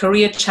a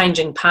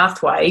career-changing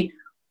pathway.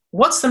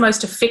 What's the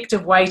most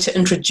effective way to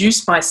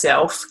introduce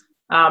myself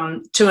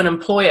to an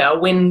employer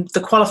when the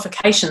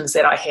qualifications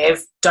that I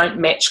have don't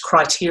match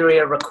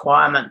criteria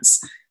requirements?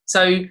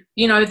 So,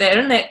 they're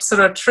in that sort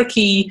of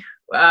tricky,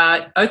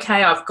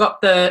 okay, I've got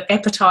the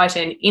appetite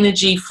and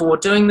energy for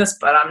doing this,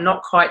 but I'm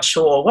not quite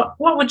sure.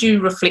 What would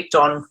you reflect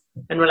on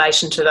in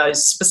relation to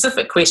those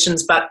specific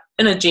questions, but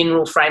in a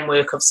general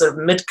framework of sort of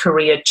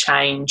mid-career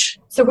change?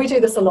 So we do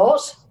this a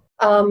lot.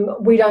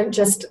 We don't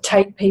just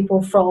take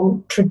people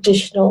from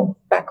traditional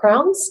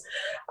backgrounds.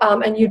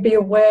 And you'd be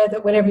aware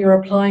that whenever you're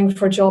applying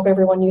for a job,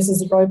 everyone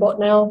uses a robot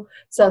now.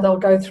 So they'll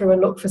go through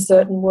and look for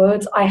certain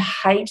words. I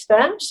hate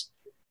that,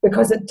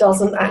 because it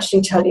doesn't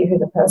actually tell you who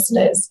the person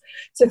is.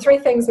 So 3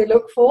 things we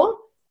look for: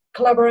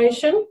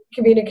 collaboration,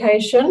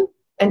 communication,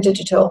 and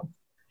digital.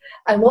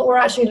 And what we're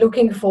actually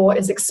looking for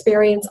is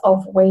experience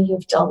of where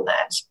you've done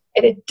that.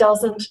 And it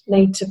doesn't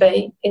need to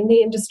be in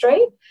the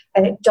industry,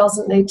 and it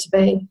doesn't need to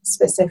be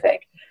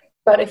specific.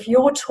 But if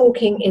you're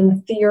talking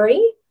in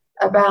theory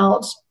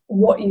about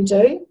what you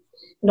do,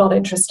 not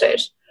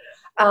interested.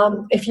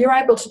 If you're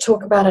able to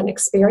talk about an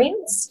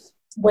experience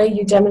where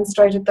you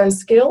demonstrated those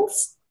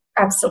skills,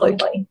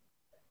 absolutely.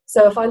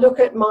 So if I look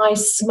at my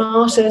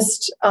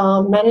smartest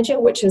manager,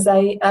 which is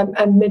a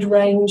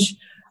mid-range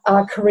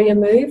career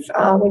move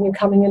when you're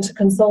coming into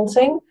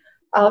consulting,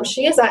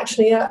 she is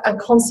actually a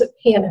concert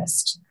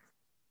pianist.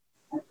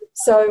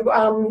 So,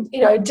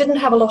 didn't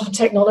have a lot of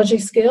technology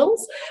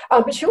skills,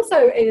 but she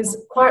also is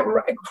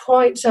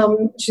quite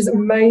she's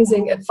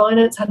amazing at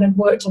finance and had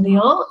worked in the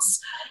arts.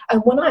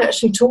 And when I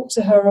actually talked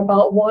to her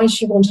about why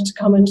she wanted to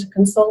come into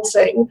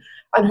consulting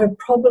and her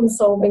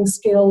problem-solving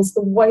skills,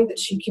 the way that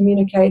she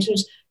communicated,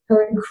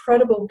 her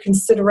incredible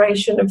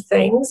consideration of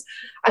things,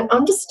 and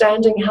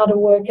understanding how to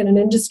work in an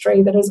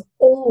industry that is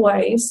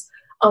always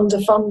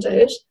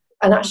underfunded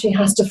and actually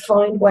has to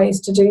find ways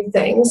to do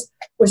things,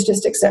 was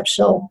just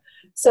exceptional.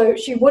 So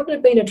she wouldn't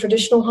have been a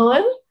traditional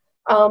hire,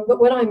 but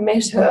when I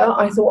met her,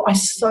 I thought, I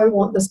so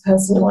want this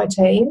person in my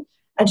team,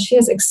 and she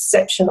is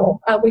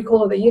exceptional. We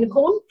call her the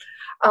unicorn,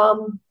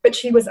 but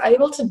she was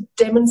able to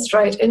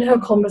demonstrate in her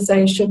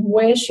conversation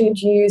where she'd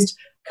used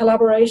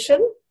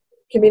collaboration,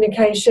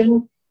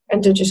 communication,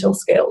 and digital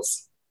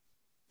skills.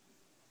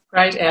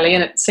 Great, Ali.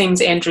 And it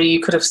seems, Andrew, you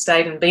could have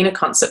stayed and been a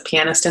concert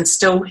pianist and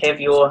still have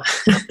your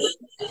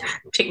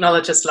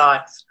technologist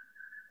life.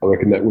 I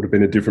reckon that would have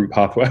been a different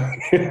pathway.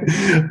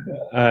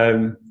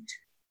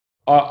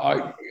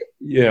 I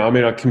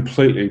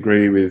completely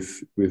agree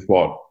with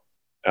what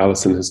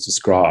Alison has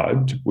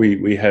described.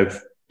 We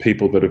have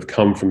people that have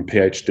come from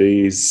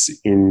PhDs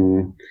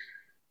in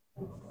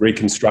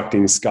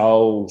reconstructing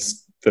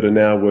skulls that are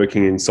now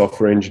working in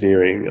software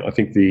engineering. I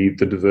think the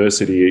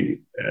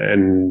diversity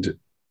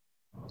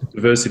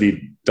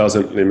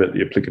doesn't limit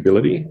the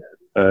applicability.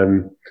 I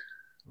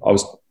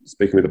was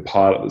speaking with a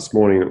pilot this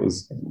morning that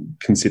was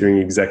considering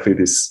exactly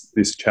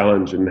this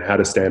challenge and how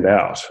to stand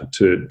out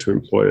to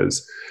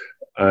employers.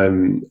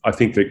 I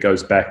think that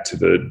goes back to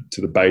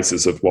the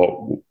basis of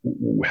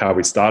how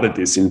we started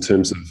this, in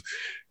terms of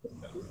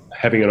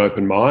having an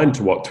open mind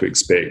to what to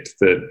expect.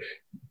 That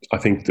I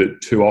think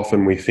that too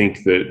often we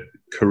think that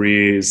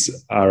careers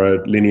are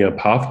a linear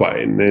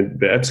pathway, and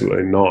they're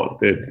absolutely not.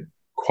 They're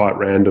quite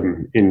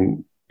random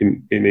in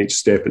each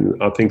step.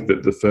 And I think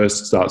that the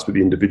first starts with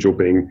the individual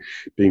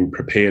being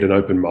prepared and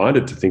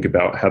open-minded to think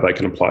about how they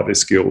can apply their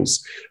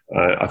skills.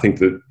 I think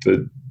that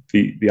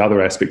the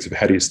other aspects of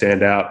how do you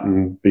stand out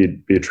and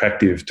be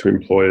attractive to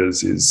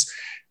employers is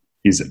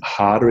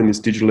harder in this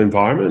digital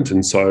environment.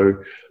 And so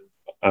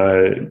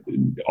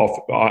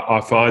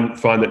I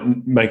find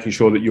that making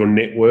sure that you're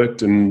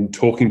networked and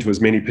talking to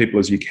as many people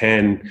as you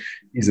can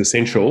is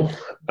essential.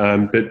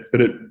 But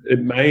it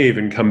may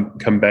even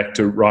come back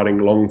to writing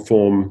long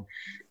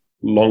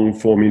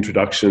form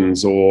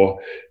introductions,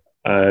 or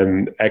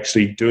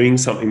actually doing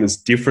something that's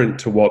different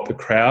to what the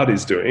crowd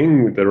is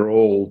doing, that are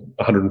all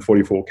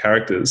 144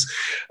 characters,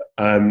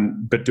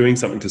 but doing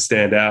something to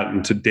stand out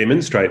and to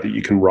demonstrate that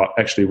you can write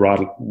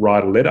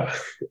a letter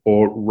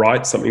or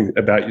write something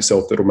about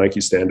yourself that'll make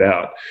you stand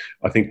out.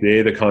 I think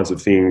they're the kinds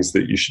of things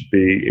that you should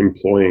be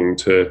employing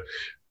to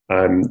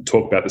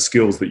talk about the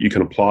skills that you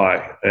can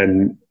apply.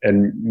 And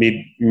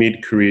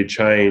mid-career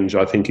change,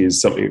 I think,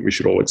 is something that we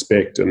should all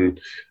expect, and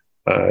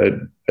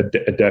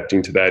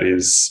adapting to that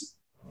is,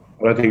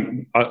 I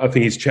think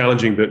it's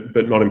challenging,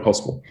 but not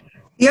impossible.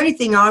 The only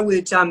thing I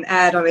would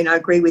add, I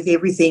agree with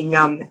everything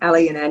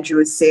Ali and Andrew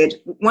has said.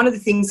 One of the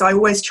things I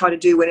always try to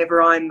do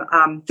whenever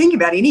I'm thinking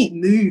about any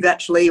move,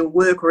 actually, or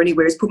work or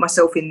anywhere, is put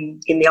myself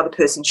in the other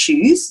person's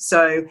shoes.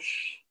 So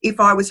if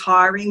I was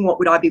hiring, what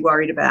would I be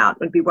worried about?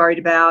 I'd be worried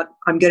about,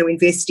 I'm going to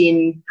invest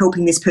in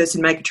helping this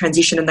person make a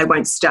transition and they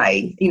won't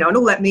stay. And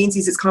all that means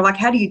is, it's kind of like,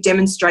 how do you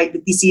demonstrate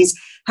that this is,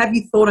 have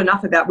you thought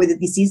enough about whether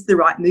this is the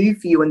right move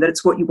for you and that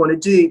it's what you want to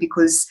do?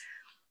 Because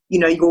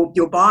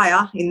your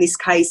buyer, in this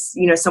case,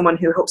 someone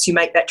who helps you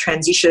make that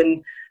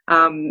transition,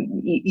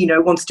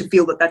 wants to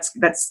feel that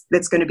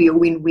that's going to be a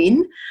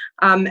win-win.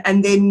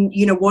 And then,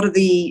 what are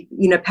the,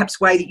 perhaps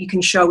way that you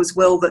can show as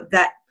well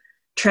that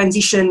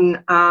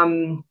transition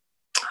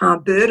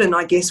burden,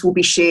 I guess, will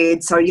be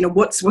shared. So,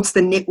 what's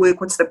the network,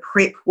 what's the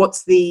prep,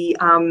 what's the,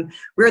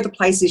 where are the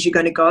places you're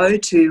going to go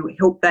to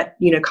help that,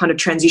 kind of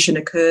transition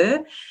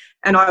occur?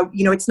 And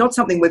it's not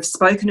something we've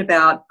spoken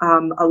about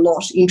a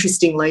lot,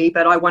 interestingly,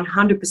 but I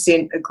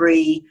 100%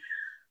 agree,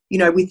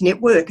 with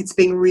network. It's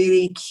being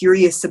really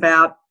curious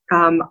about,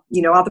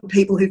 other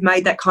people who've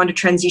made that kind of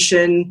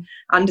transition,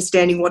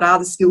 understanding what are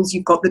the skills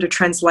you've got that are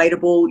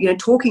translatable,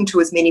 talking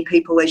to as many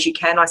people as you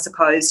can, I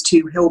suppose,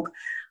 to help,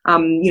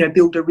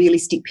 build a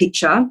realistic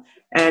picture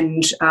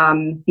and,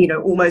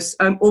 almost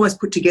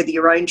put together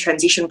your own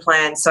transition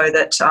plan so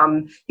that,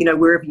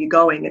 wherever you're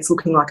going, it's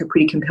looking like a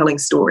pretty compelling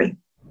story.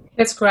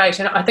 That's great.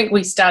 And I think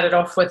we started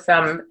off with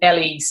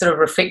Ali sort of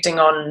reflecting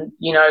on,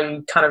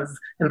 kind of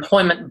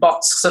employment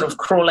bots sort of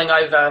crawling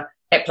over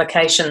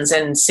applications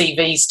and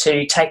CVs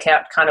to take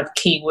out kind of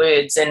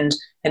keywords. And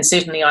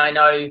certainly I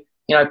know,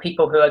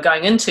 people who are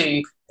going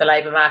into the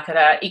labour market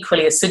are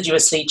equally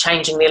assiduously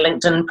changing their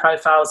LinkedIn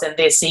profiles and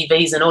their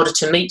CVs in order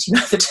to meet,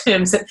 the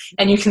terms.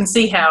 And you can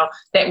see how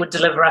that would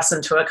deliver us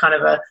into a kind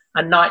of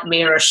a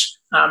nightmarish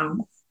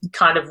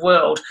kind of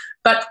world.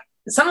 But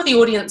some of the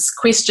audience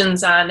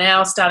questions are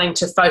now starting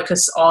to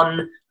focus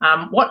on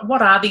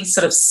what are these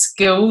sort of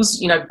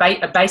skills,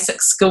 a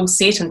basic skill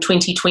set in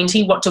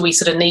 2020, what do we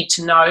sort of need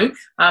to know?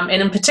 And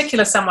in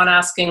particular, someone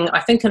asking, I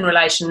think in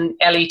relation,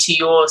 Ali, to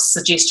your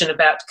suggestion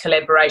about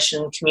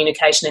collaboration,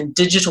 communication and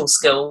digital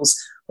skills,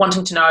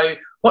 wanting to know,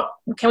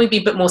 can we be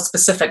a bit more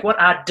specific? What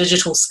are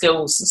digital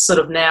skills sort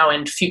of now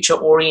and future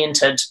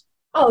oriented?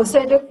 Oh,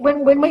 so look,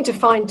 when we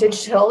define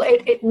digital,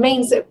 it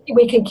means that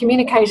we can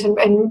communicate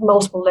in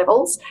multiple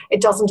levels.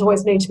 It doesn't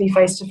always need to be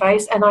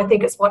face-to-face. And I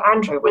think it's what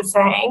Andrew was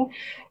saying.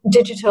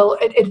 Digital,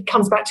 it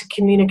comes back to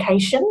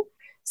communication.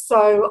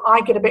 So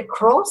I get a bit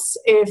cross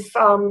if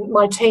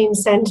my team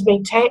send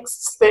me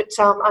texts that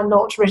are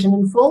not written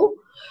in full.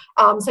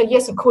 So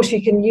yes, of course,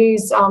 you can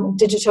use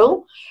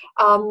digital,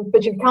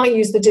 but you can't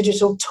use the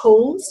digital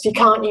tools. You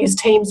can't use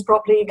Teams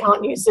properly. You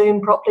can't use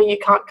Zoom properly. You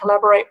can't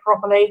collaborate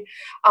properly.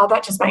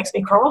 That just makes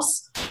me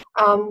cross.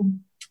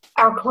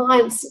 Our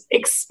clients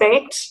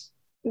expect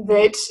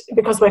that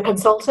because we're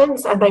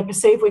consultants and they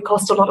perceive we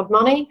cost a lot of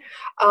money,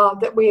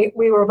 that we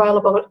were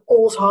available at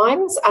all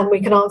times and we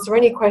can answer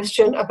any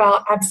question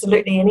about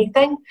absolutely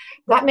anything.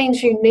 That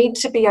means you need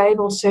to be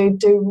able to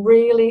do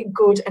really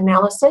good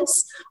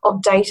analysis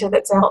of data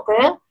that's out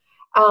there.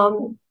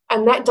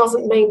 And that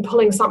doesn't mean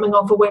pulling something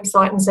off a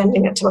website and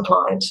sending it to a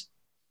client.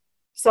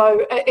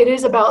 So it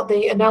is about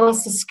the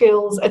analysis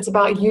skills, it's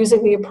about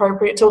using the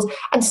appropriate tools,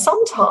 and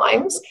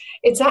sometimes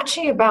it's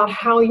actually about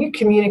how you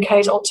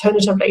communicate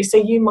alternatively. So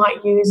you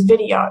might use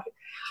video.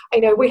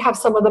 You know, we have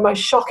some of the most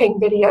shocking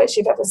videos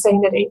you've ever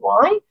seen at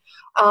EY,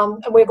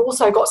 and we've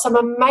also got some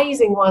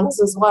amazing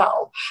ones as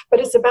well. But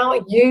it's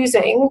about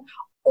using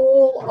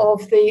all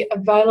of the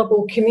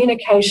available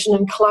communication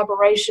and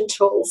collaboration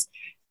tools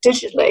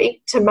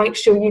digitally to make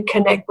sure you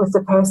connect with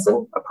the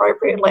person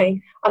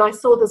appropriately. And I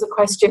saw there's a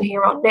question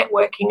here on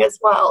networking as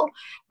well.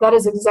 That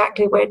is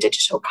exactly where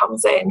digital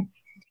comes in.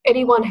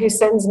 Anyone who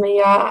sends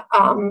me a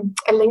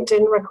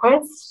LinkedIn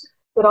request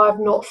that I've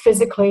not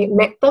physically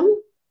met them,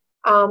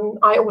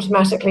 I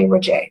automatically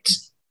reject.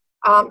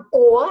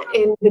 Or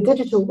in the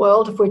digital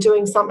world, if we're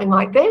doing something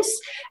like this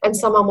and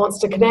someone wants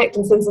to connect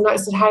and sends a note and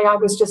says, hey, I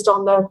was just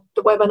on the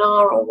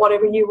webinar or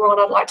whatever you were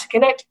on, I'd like to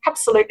connect,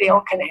 absolutely,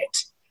 I'll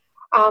connect.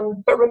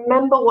 But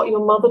remember what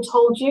your mother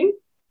told you.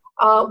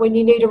 When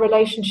you need a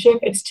relationship,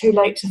 it's too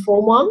late to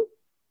form one.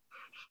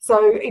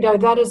 So, you know,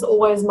 that is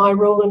always my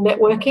rule in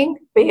networking,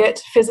 be it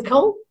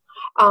physical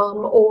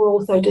or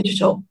also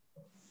digital.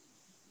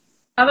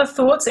 Other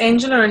thoughts,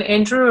 Angela and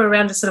Andrew,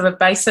 around a sort of a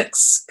basic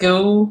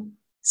skill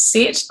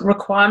set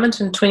requirement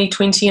in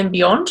 2020 and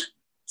beyond?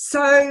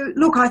 So,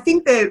 look, I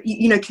think that,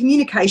 you know,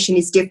 communication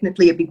is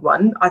definitely a big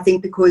one. I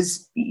think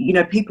because, you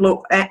know,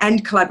 people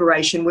and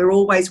collaboration, we're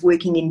always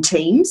working in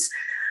teams.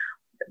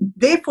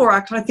 Therefore,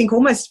 I kind of think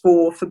almost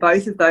for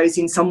both of those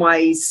in some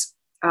ways,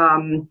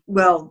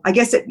 well, I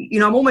guess, you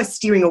know, I'm almost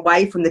steering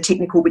away from the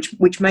technical,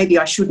 which maybe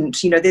I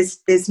shouldn't. You know,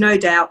 there's no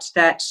doubt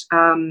that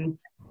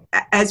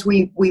as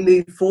we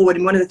move forward,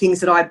 and one of the things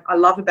that I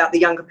love about the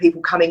younger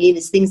people coming in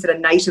is things that are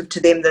native to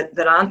them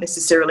that aren't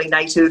necessarily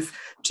native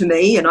to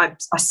me, and I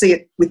see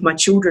it with my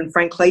children,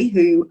 frankly,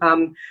 who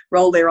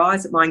roll their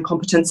eyes at my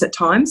incompetence at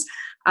times.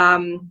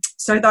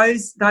 So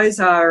those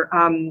are,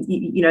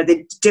 you know,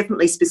 they're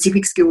definitely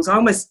specific skills. I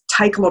almost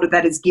take a lot of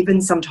that as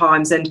given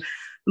sometimes, and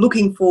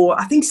looking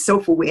for, I think,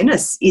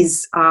 self-awareness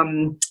is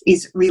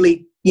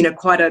really, you know,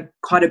 quite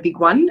a big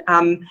one.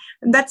 And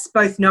that's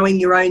both knowing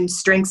your own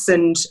strengths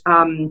and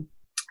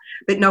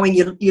but knowing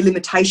your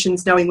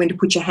limitations, knowing when to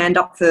put your hand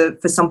up for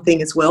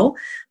something as well.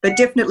 But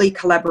definitely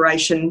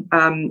collaboration.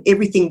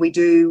 Everything we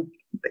do,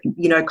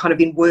 you know, kind of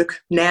in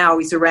work now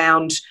is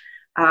around,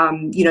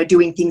 you know,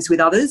 doing things with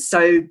others.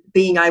 So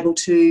being able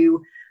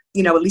to,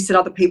 you know, elicit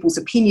other people's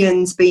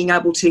opinions, being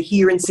able to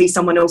hear and see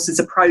someone else's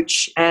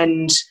approach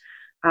and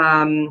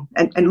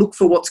look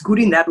for what's good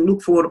in that, or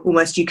look for what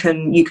almost you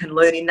can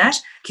learn in that.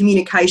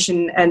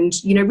 Communication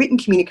and, you know, written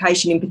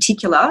communication in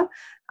particular,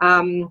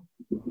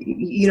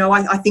 you know,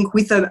 I think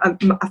with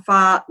a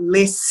far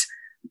less,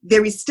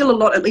 there is still a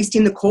lot, at least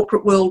in the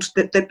corporate world,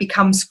 that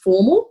becomes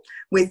formal,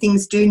 where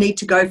things do need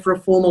to go for a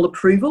formal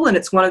approval. And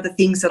it's one of the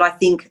things that I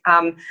think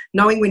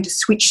knowing when to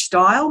switch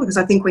style, because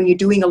I think when you're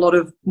doing a lot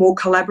of more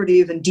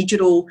collaborative and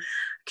digital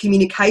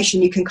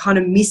communication, you can kind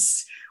of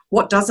miss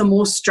what does a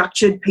more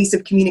structured piece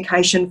of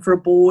communication for a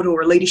board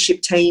or a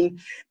leadership team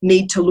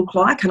need to look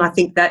like. And I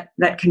think that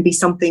can be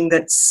something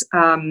that's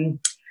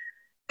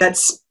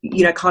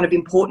you know, kind of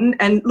important.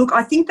 And look,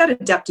 I think that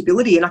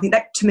adaptability, and I think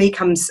that to me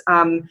comes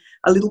a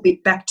little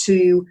bit back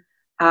to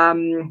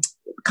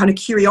kind of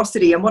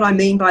curiosity. And what I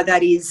mean by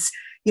that is,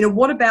 you know,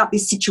 what about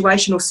this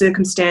situation or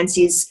circumstance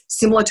is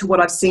similar to what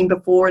I've seen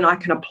before and I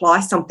can apply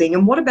something,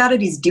 and what about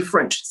it is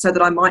different, so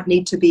that I might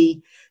need to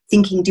be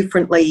thinking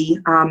differently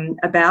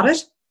about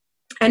it.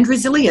 And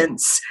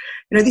resilience,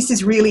 you know, this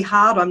is really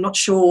hard. I'm not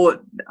sure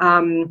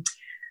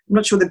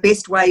the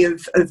best way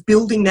of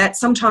building that.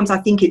 Sometimes I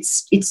think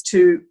it's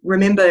to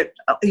remember,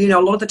 you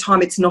know, a lot of the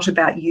time it's not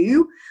about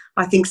you.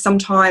 I think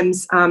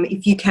sometimes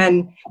if you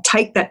can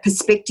take that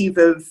perspective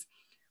of,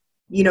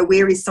 you know,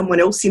 where is someone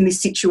else in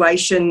this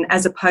situation,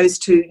 as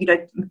opposed to, you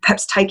know,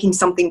 perhaps taking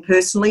something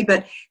personally.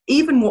 But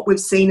even what we've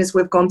seen as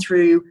we've gone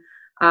through,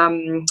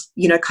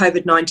 you know,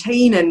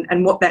 COVID-19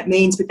 and what that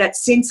means, but that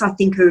sense, I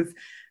think, of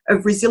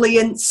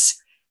resilience,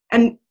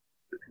 and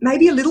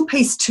maybe a little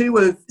piece too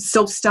of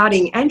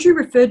self-starting. Andrew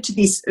referred to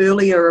this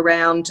earlier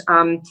around,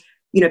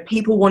 you know,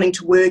 people wanting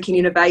to work in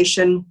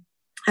innovation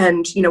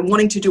and, you know,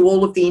 wanting to do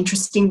all of the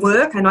interesting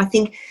work. And I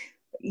think,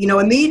 you know,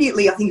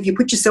 immediately, I think if you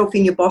put yourself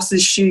in your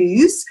boss's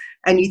shoes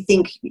and you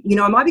think, you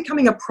know, am I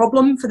becoming a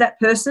problem for that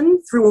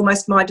person through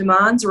almost my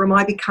demands, or am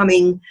I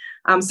becoming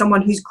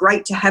someone who's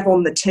great to have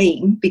on the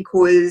team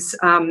because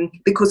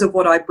of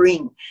what I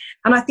bring?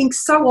 And I think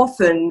so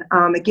often,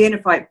 again,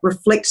 if I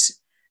reflect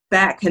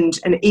back and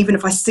even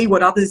if I see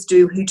what others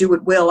do who do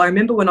it well, I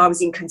remember when I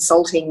was in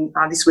consulting,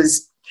 I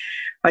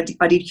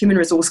did human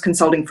resource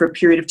consulting for a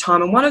period of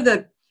time, and one of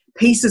the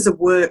pieces of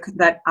work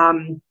that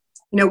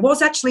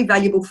was actually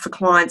valuable for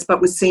clients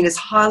but was seen as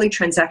highly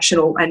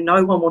transactional and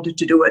no one wanted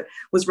to do it,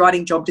 was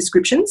writing job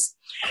descriptions.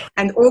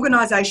 And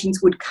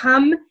organisations would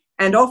come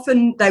and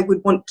often they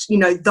would want,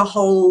 the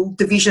whole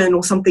division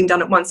or something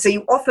done at once. So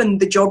often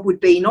the job would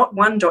be not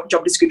one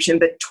job description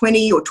but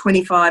 20 or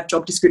 25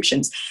 job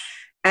descriptions.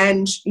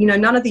 And,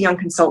 none of the young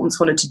consultants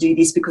wanted to do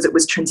this because it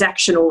was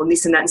transactional and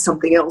this and that and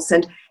something else.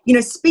 And,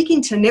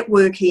 speaking to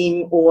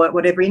networking or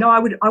whatever,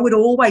 I would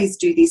always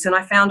do this. And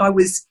I found I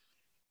was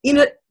in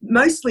it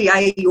mostly,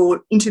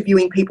 you're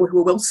interviewing people who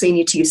are well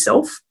senior to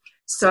yourself.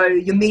 So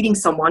you're meeting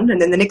someone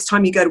and then the next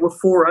time you go to a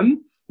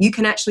forum, you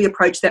can actually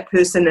approach that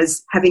person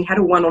as having had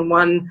a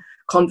one-on-one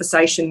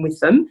conversation with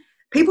them.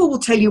 People will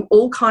tell you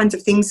all kinds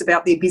of things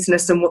about their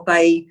business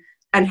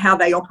and how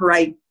they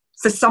operate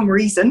for some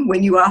reason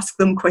when you ask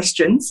them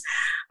questions.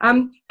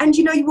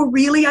 You were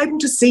really able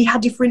to see how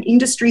different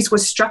industries were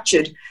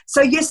structured.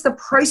 So yes, the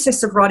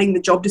process of writing the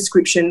job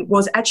description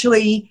was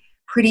actually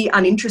pretty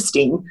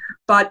uninteresting,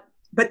 but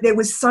there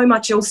was so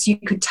much else you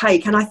could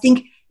take. And I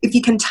think if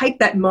you can take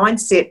that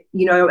mindset,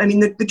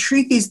 the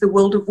truth is the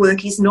world of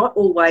work is not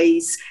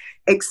always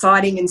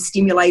exciting and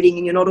stimulating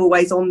and you're not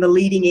always on the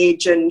leading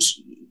edge and,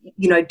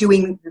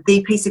 doing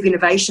the piece of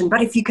innovation.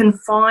 But if you can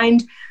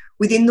find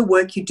within the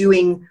work you're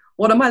doing,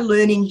 what am I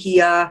learning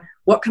here?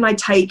 What can I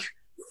take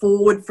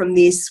forward from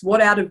this? What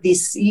out of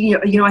this?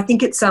 I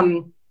think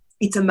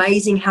it's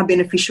amazing how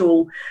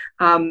beneficial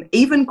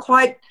even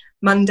quite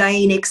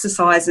mundane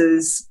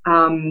exercises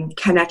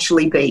can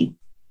actually be.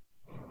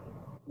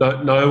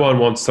 No one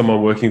wants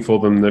someone working for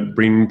them that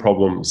bring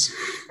problems.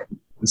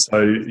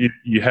 So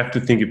you have to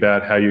think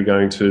about how you're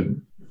going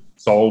to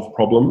solve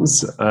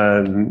problems,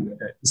 and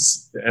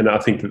I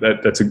think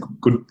that's a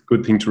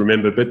good thing to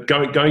remember. But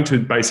going to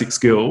basic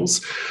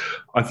skills,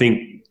 I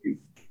think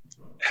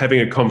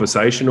having a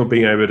conversation or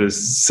being able to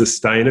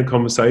sustain a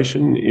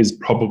conversation is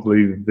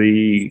probably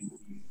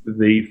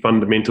the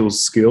fundamental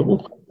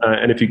skill.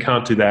 And if you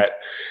can't do that,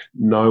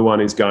 no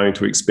one is going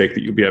to expect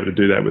that you'll be able to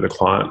do that with a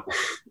client.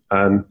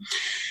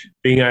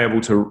 Being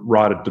able to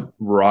write,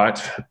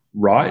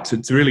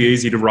 it's really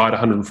easy to write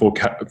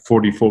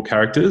 144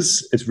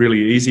 characters. It's really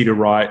easy to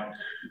write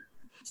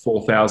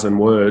 4,000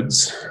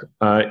 words.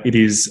 It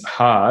is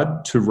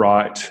hard to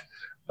write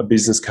a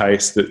business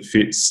case that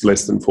fits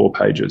less than 4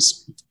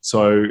 pages.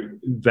 So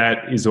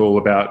that is all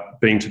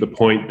about being to the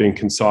point, being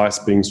concise,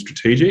 being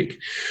strategic.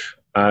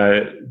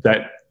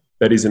 That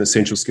is an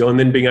essential skill. And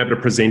then being able to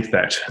present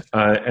that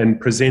and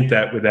present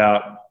that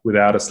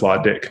without a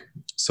slide deck.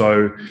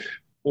 So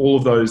all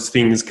of those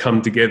things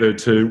come together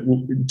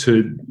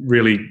to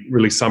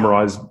really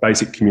summarize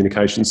basic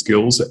communication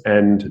skills,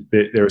 and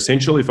they're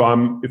essential. If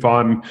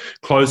I'm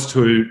close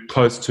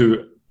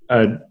to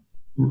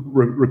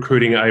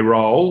recruiting a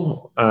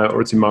role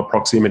or it's in my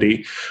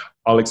proximity,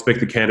 I'll expect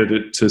the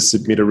candidate to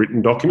submit a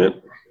written document,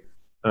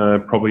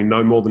 probably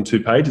no more than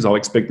 2 pages. I'll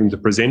expect them to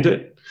present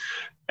it,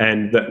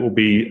 and that will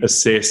be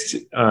assessed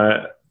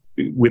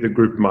with a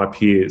group of my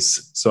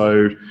peers.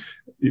 So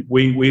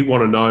we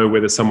want to know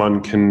whether someone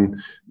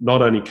can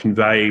not only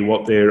convey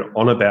what they're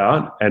on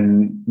about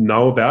and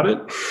know about it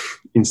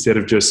instead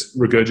of just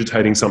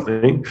regurgitating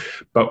something,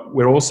 but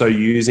we're also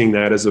using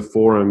that as a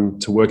forum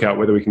to work out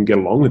whether we can get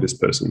along with this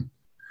person.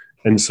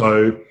 And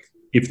so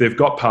if they've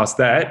got past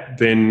that,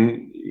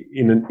 then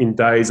in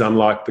days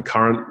unlike the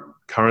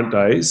current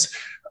days,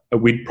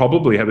 we'd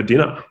probably have a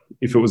dinner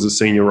if it was a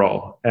senior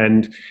role.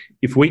 And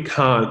if we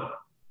can't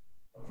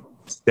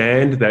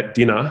stand that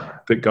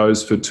dinner that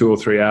goes for 2 or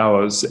 3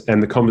 hours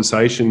and the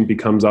conversation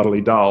becomes utterly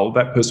dull,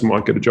 that person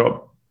won't get a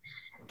job.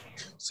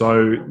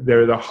 So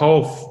there are the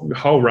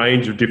whole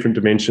range of different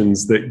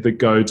dimensions that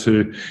go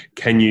to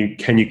can you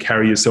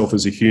carry yourself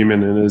as a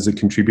human and as a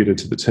contributor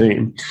to the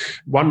team.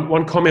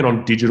 One comment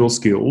on digital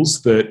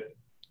skills, that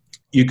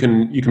you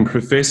can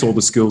profess all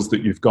the skills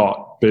that you've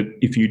got, but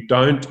if you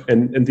don't,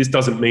 and this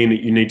doesn't mean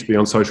that you need to be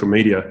on social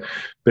media,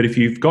 but if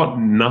you've got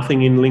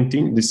nothing in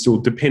LinkedIn, this will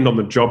depend on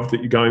the job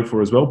that you're going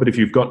for as well, but if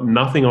you've got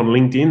nothing on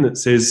LinkedIn that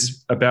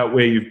says about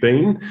where you've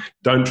been,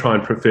 don't try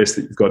and profess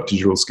that you've got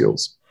digital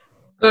skills.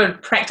 Good,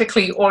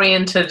 practically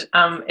oriented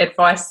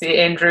advice there,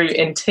 Andrew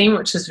and team,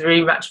 which is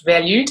very much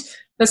valued.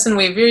 Listen,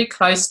 we're very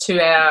close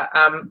to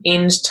our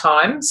end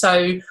time,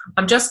 so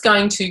I'm just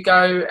going to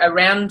go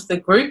around the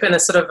group in a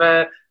sort of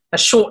a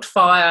short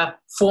fire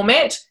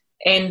format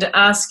and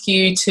ask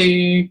you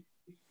to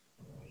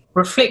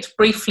reflect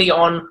briefly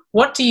on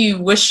what do you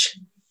wish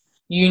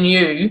you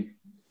knew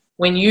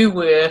when you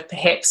were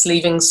perhaps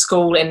leaving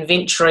school and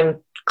venturing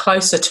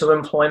closer to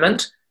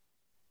employment.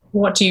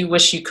 What do you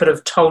wish you could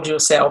have told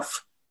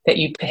yourself that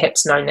you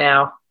perhaps know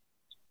now?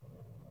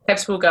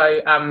 Perhaps we'll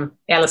go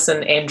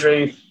Alison,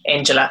 Andrew,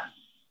 Angela.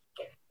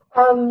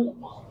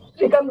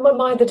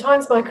 The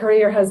times my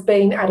career has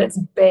been at its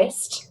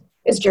best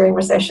is during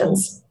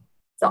recessions.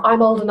 So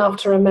I'm old enough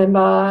to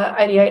remember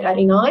 88,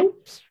 89,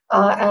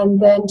 and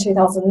then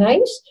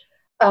 2008.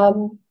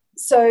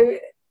 So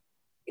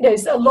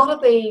a lot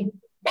of the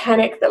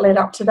panic that led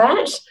up to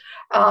that,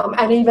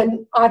 And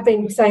even I've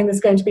been saying there's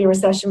going to be a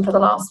recession for the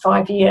last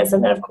 5 years,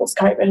 and then of course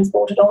COVID has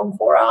brought it on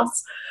for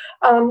us.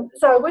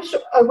 So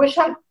I wish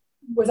I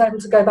was able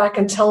to go back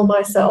and tell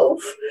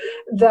myself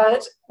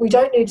that we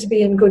don't need to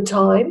be in good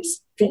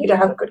times for you to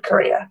have a good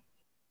career.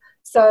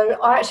 So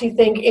I actually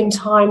think in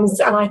times,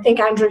 and I think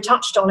Andrew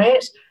touched on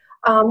it,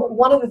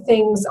 one of the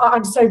things,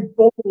 I'm so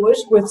bored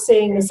with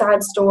seeing the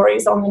sad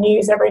stories on the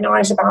news every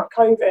night about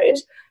COVID,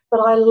 but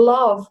I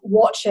love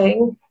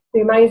watching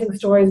the amazing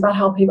stories about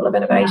how people have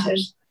innovated.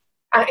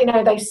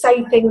 They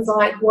say things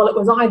like, well, it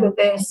was either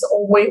this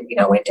or we,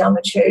 went down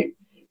the tube.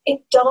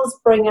 It does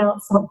bring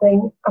out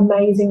something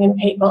amazing in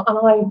people.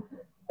 And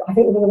I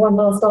think we did one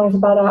last night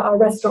about our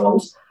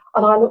restaurant,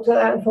 and I looked at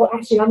that and thought,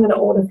 actually, I'm going to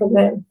order from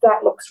them.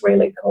 That looks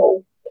really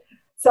cool.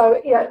 So,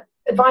 yeah,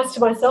 advice to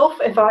myself,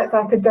 if I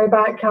could go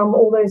back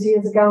all those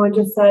years ago and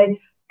just say,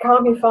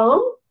 calm your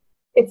farm,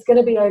 it's going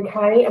to be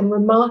okay. And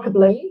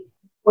remarkably,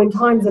 when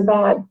times are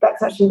bad,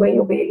 that's actually where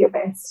you'll be at your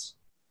best.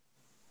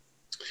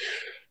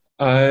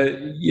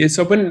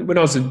 So when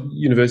I was at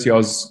university, I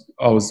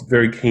was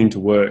very keen to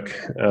work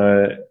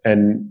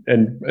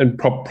and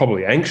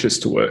probably anxious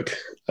to work.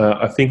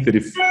 I think that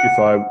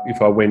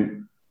if I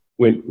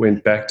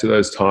went back to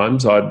those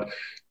times, I'd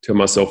tell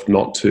myself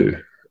not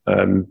to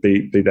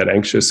be that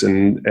anxious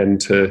and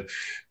to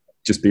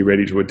just be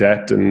ready to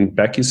adapt and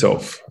back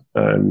yourself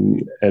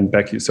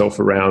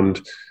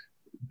around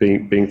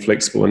being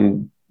flexible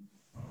and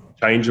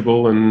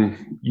changeable, and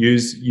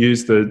use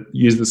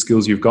the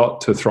skills you've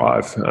got to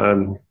thrive.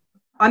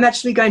 I'm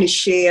actually going to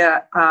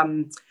share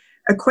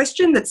a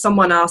question that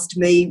someone asked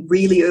me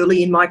really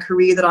early in my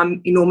career that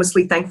I'm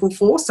enormously thankful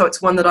for. So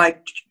it's one that I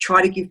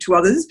try to give to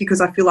others because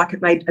I feel like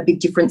it made a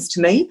big difference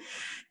to me.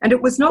 And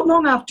it was not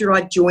long after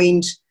I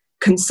joined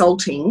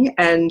consulting,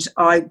 and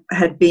I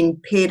had been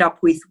paired up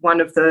with one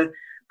of the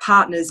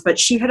partners, but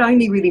she had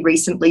only really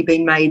recently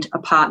been made a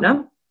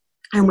partner.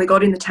 And we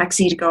got in the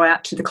taxi to go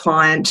out to the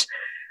client.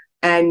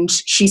 And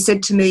she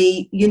said to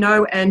me,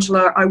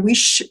 Angela, I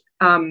wish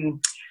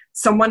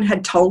someone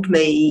had told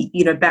me,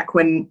 back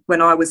when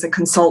I was a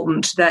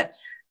consultant that,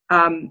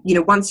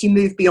 once you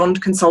move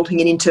beyond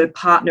consulting and into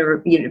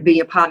being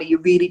a partner, you're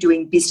really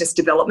doing business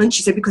development.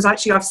 She said, because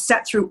actually I've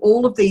sat through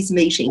all of these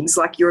meetings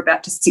like you're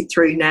about to sit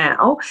through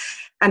now,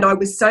 and I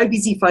was so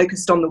busy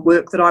focused on the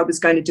work that I was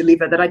going to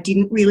deliver that I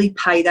didn't really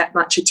pay that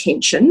much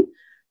attention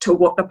to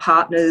what the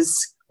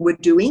partners were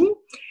doing.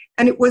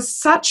 And it was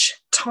such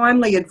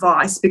timely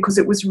advice because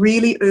it was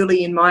really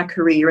early in my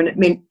career, and it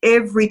meant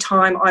every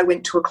time I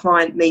went to a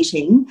client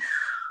meeting,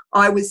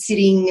 I was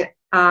sitting,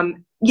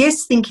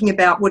 thinking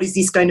about what is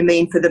this going to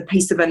mean for the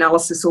piece of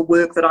analysis or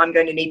work that I'm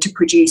going to need to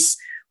produce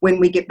when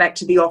we get back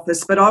to the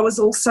office. But I was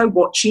also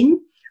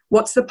watching,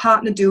 what's the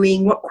partner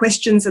doing? What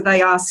questions are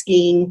they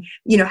asking?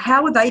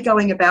 How are they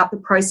going about the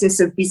process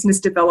of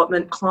business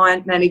development,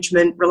 client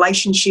management,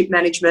 relationship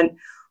management,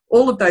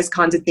 all of those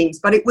kinds of things.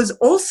 But it was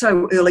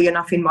also early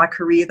enough in my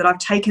career that I've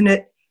taken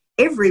it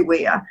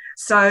everywhere.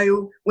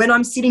 So when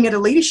I'm sitting at a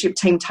leadership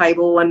team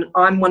table and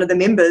I'm one of the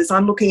members,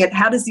 I'm looking at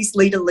how does this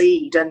leader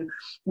lead and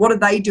what are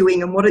they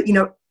doing, and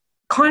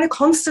kind of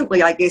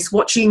constantly, I guess,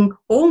 watching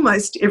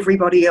almost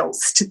everybody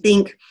else to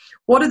think,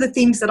 what are the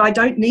things that I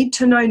don't need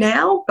to know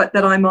now, but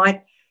that I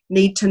might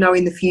need to know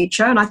in the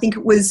future? And I think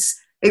it was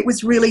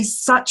really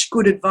such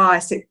good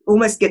advice. It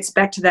almost gets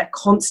back to that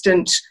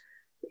constant,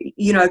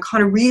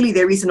 kind of really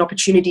there is an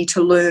opportunity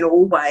to learn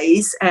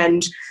always.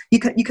 And you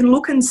can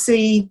look and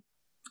see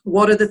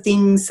what are the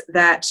things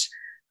that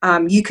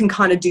you can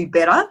kind of do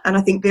better. And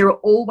I think there are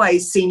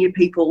always senior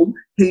people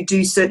who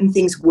do certain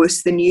things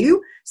worse than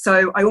you.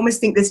 So I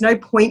almost think there's no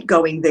point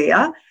going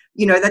there.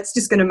 That's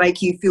just going to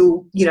make you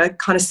feel,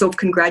 kind of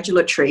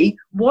self-congratulatory.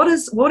 What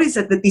is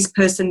it that this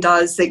person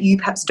does that you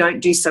perhaps don't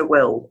do so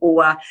well?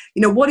 Or,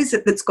 what is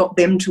it that's got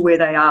them to where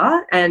they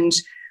are? And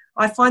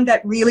I find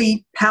that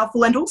really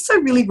powerful and also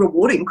really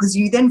rewarding, because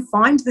you then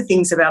find the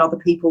things about other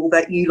people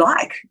that you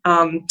like,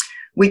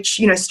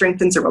 which,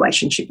 strengthens a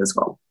relationship as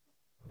well.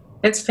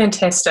 It's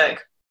fantastic.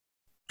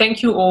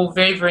 Thank you all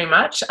very, very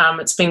much.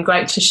 It's been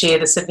great to share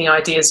the Sydney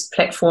Ideas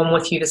platform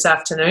with you this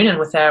afternoon and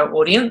with our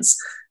audience.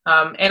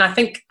 And I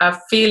think I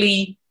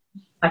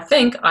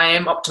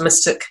am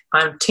optimistic.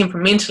 I'm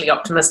temperamentally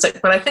optimistic,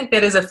 but I think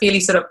that is a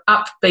fairly sort of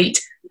upbeat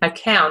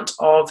account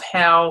of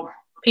how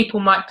people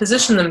might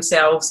position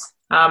themselves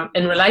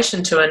in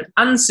relation to an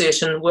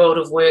uncertain world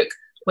of work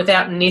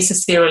without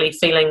necessarily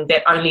feeling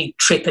that only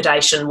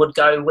trepidation would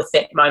go with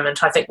that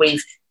moment. I think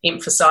we've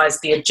emphasised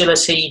the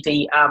agility,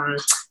 the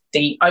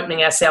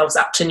opening ourselves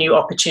up to new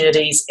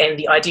opportunities, and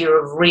the idea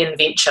of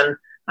reinvention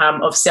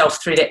of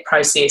self through that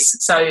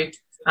process. So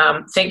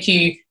thank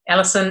you,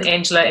 Alison,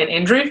 Angela and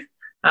Andrew,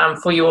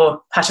 for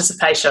your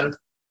participation.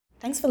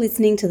 Thanks for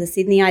listening to the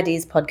Sydney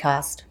Ideas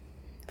podcast.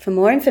 For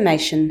more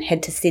information,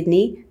 head to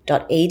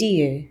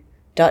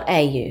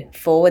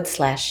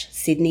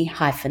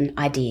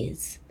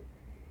sydney.edu.au/Sydney-ideas.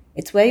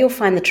 It's where you'll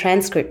find the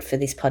transcript for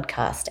this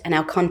podcast and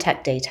our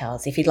contact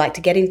details if you'd like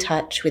to get in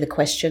touch with a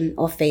question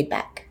or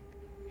feedback.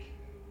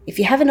 If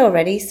you haven't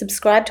already,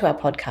 subscribe to our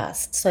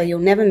podcast so you'll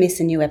never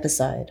miss a new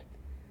episode.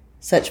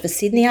 Search for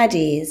Sydney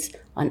Ideas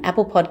on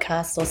Apple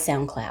Podcasts or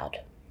SoundCloud.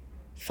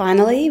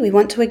 Finally, we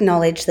want to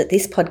acknowledge that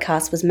this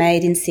podcast was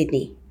made in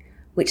Sydney,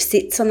 which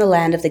sits on the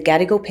land of the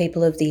Gadigal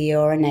people of the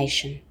Eora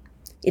Nation.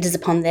 It is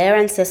upon their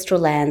ancestral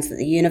lands that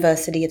the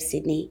University of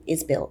Sydney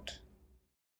is built.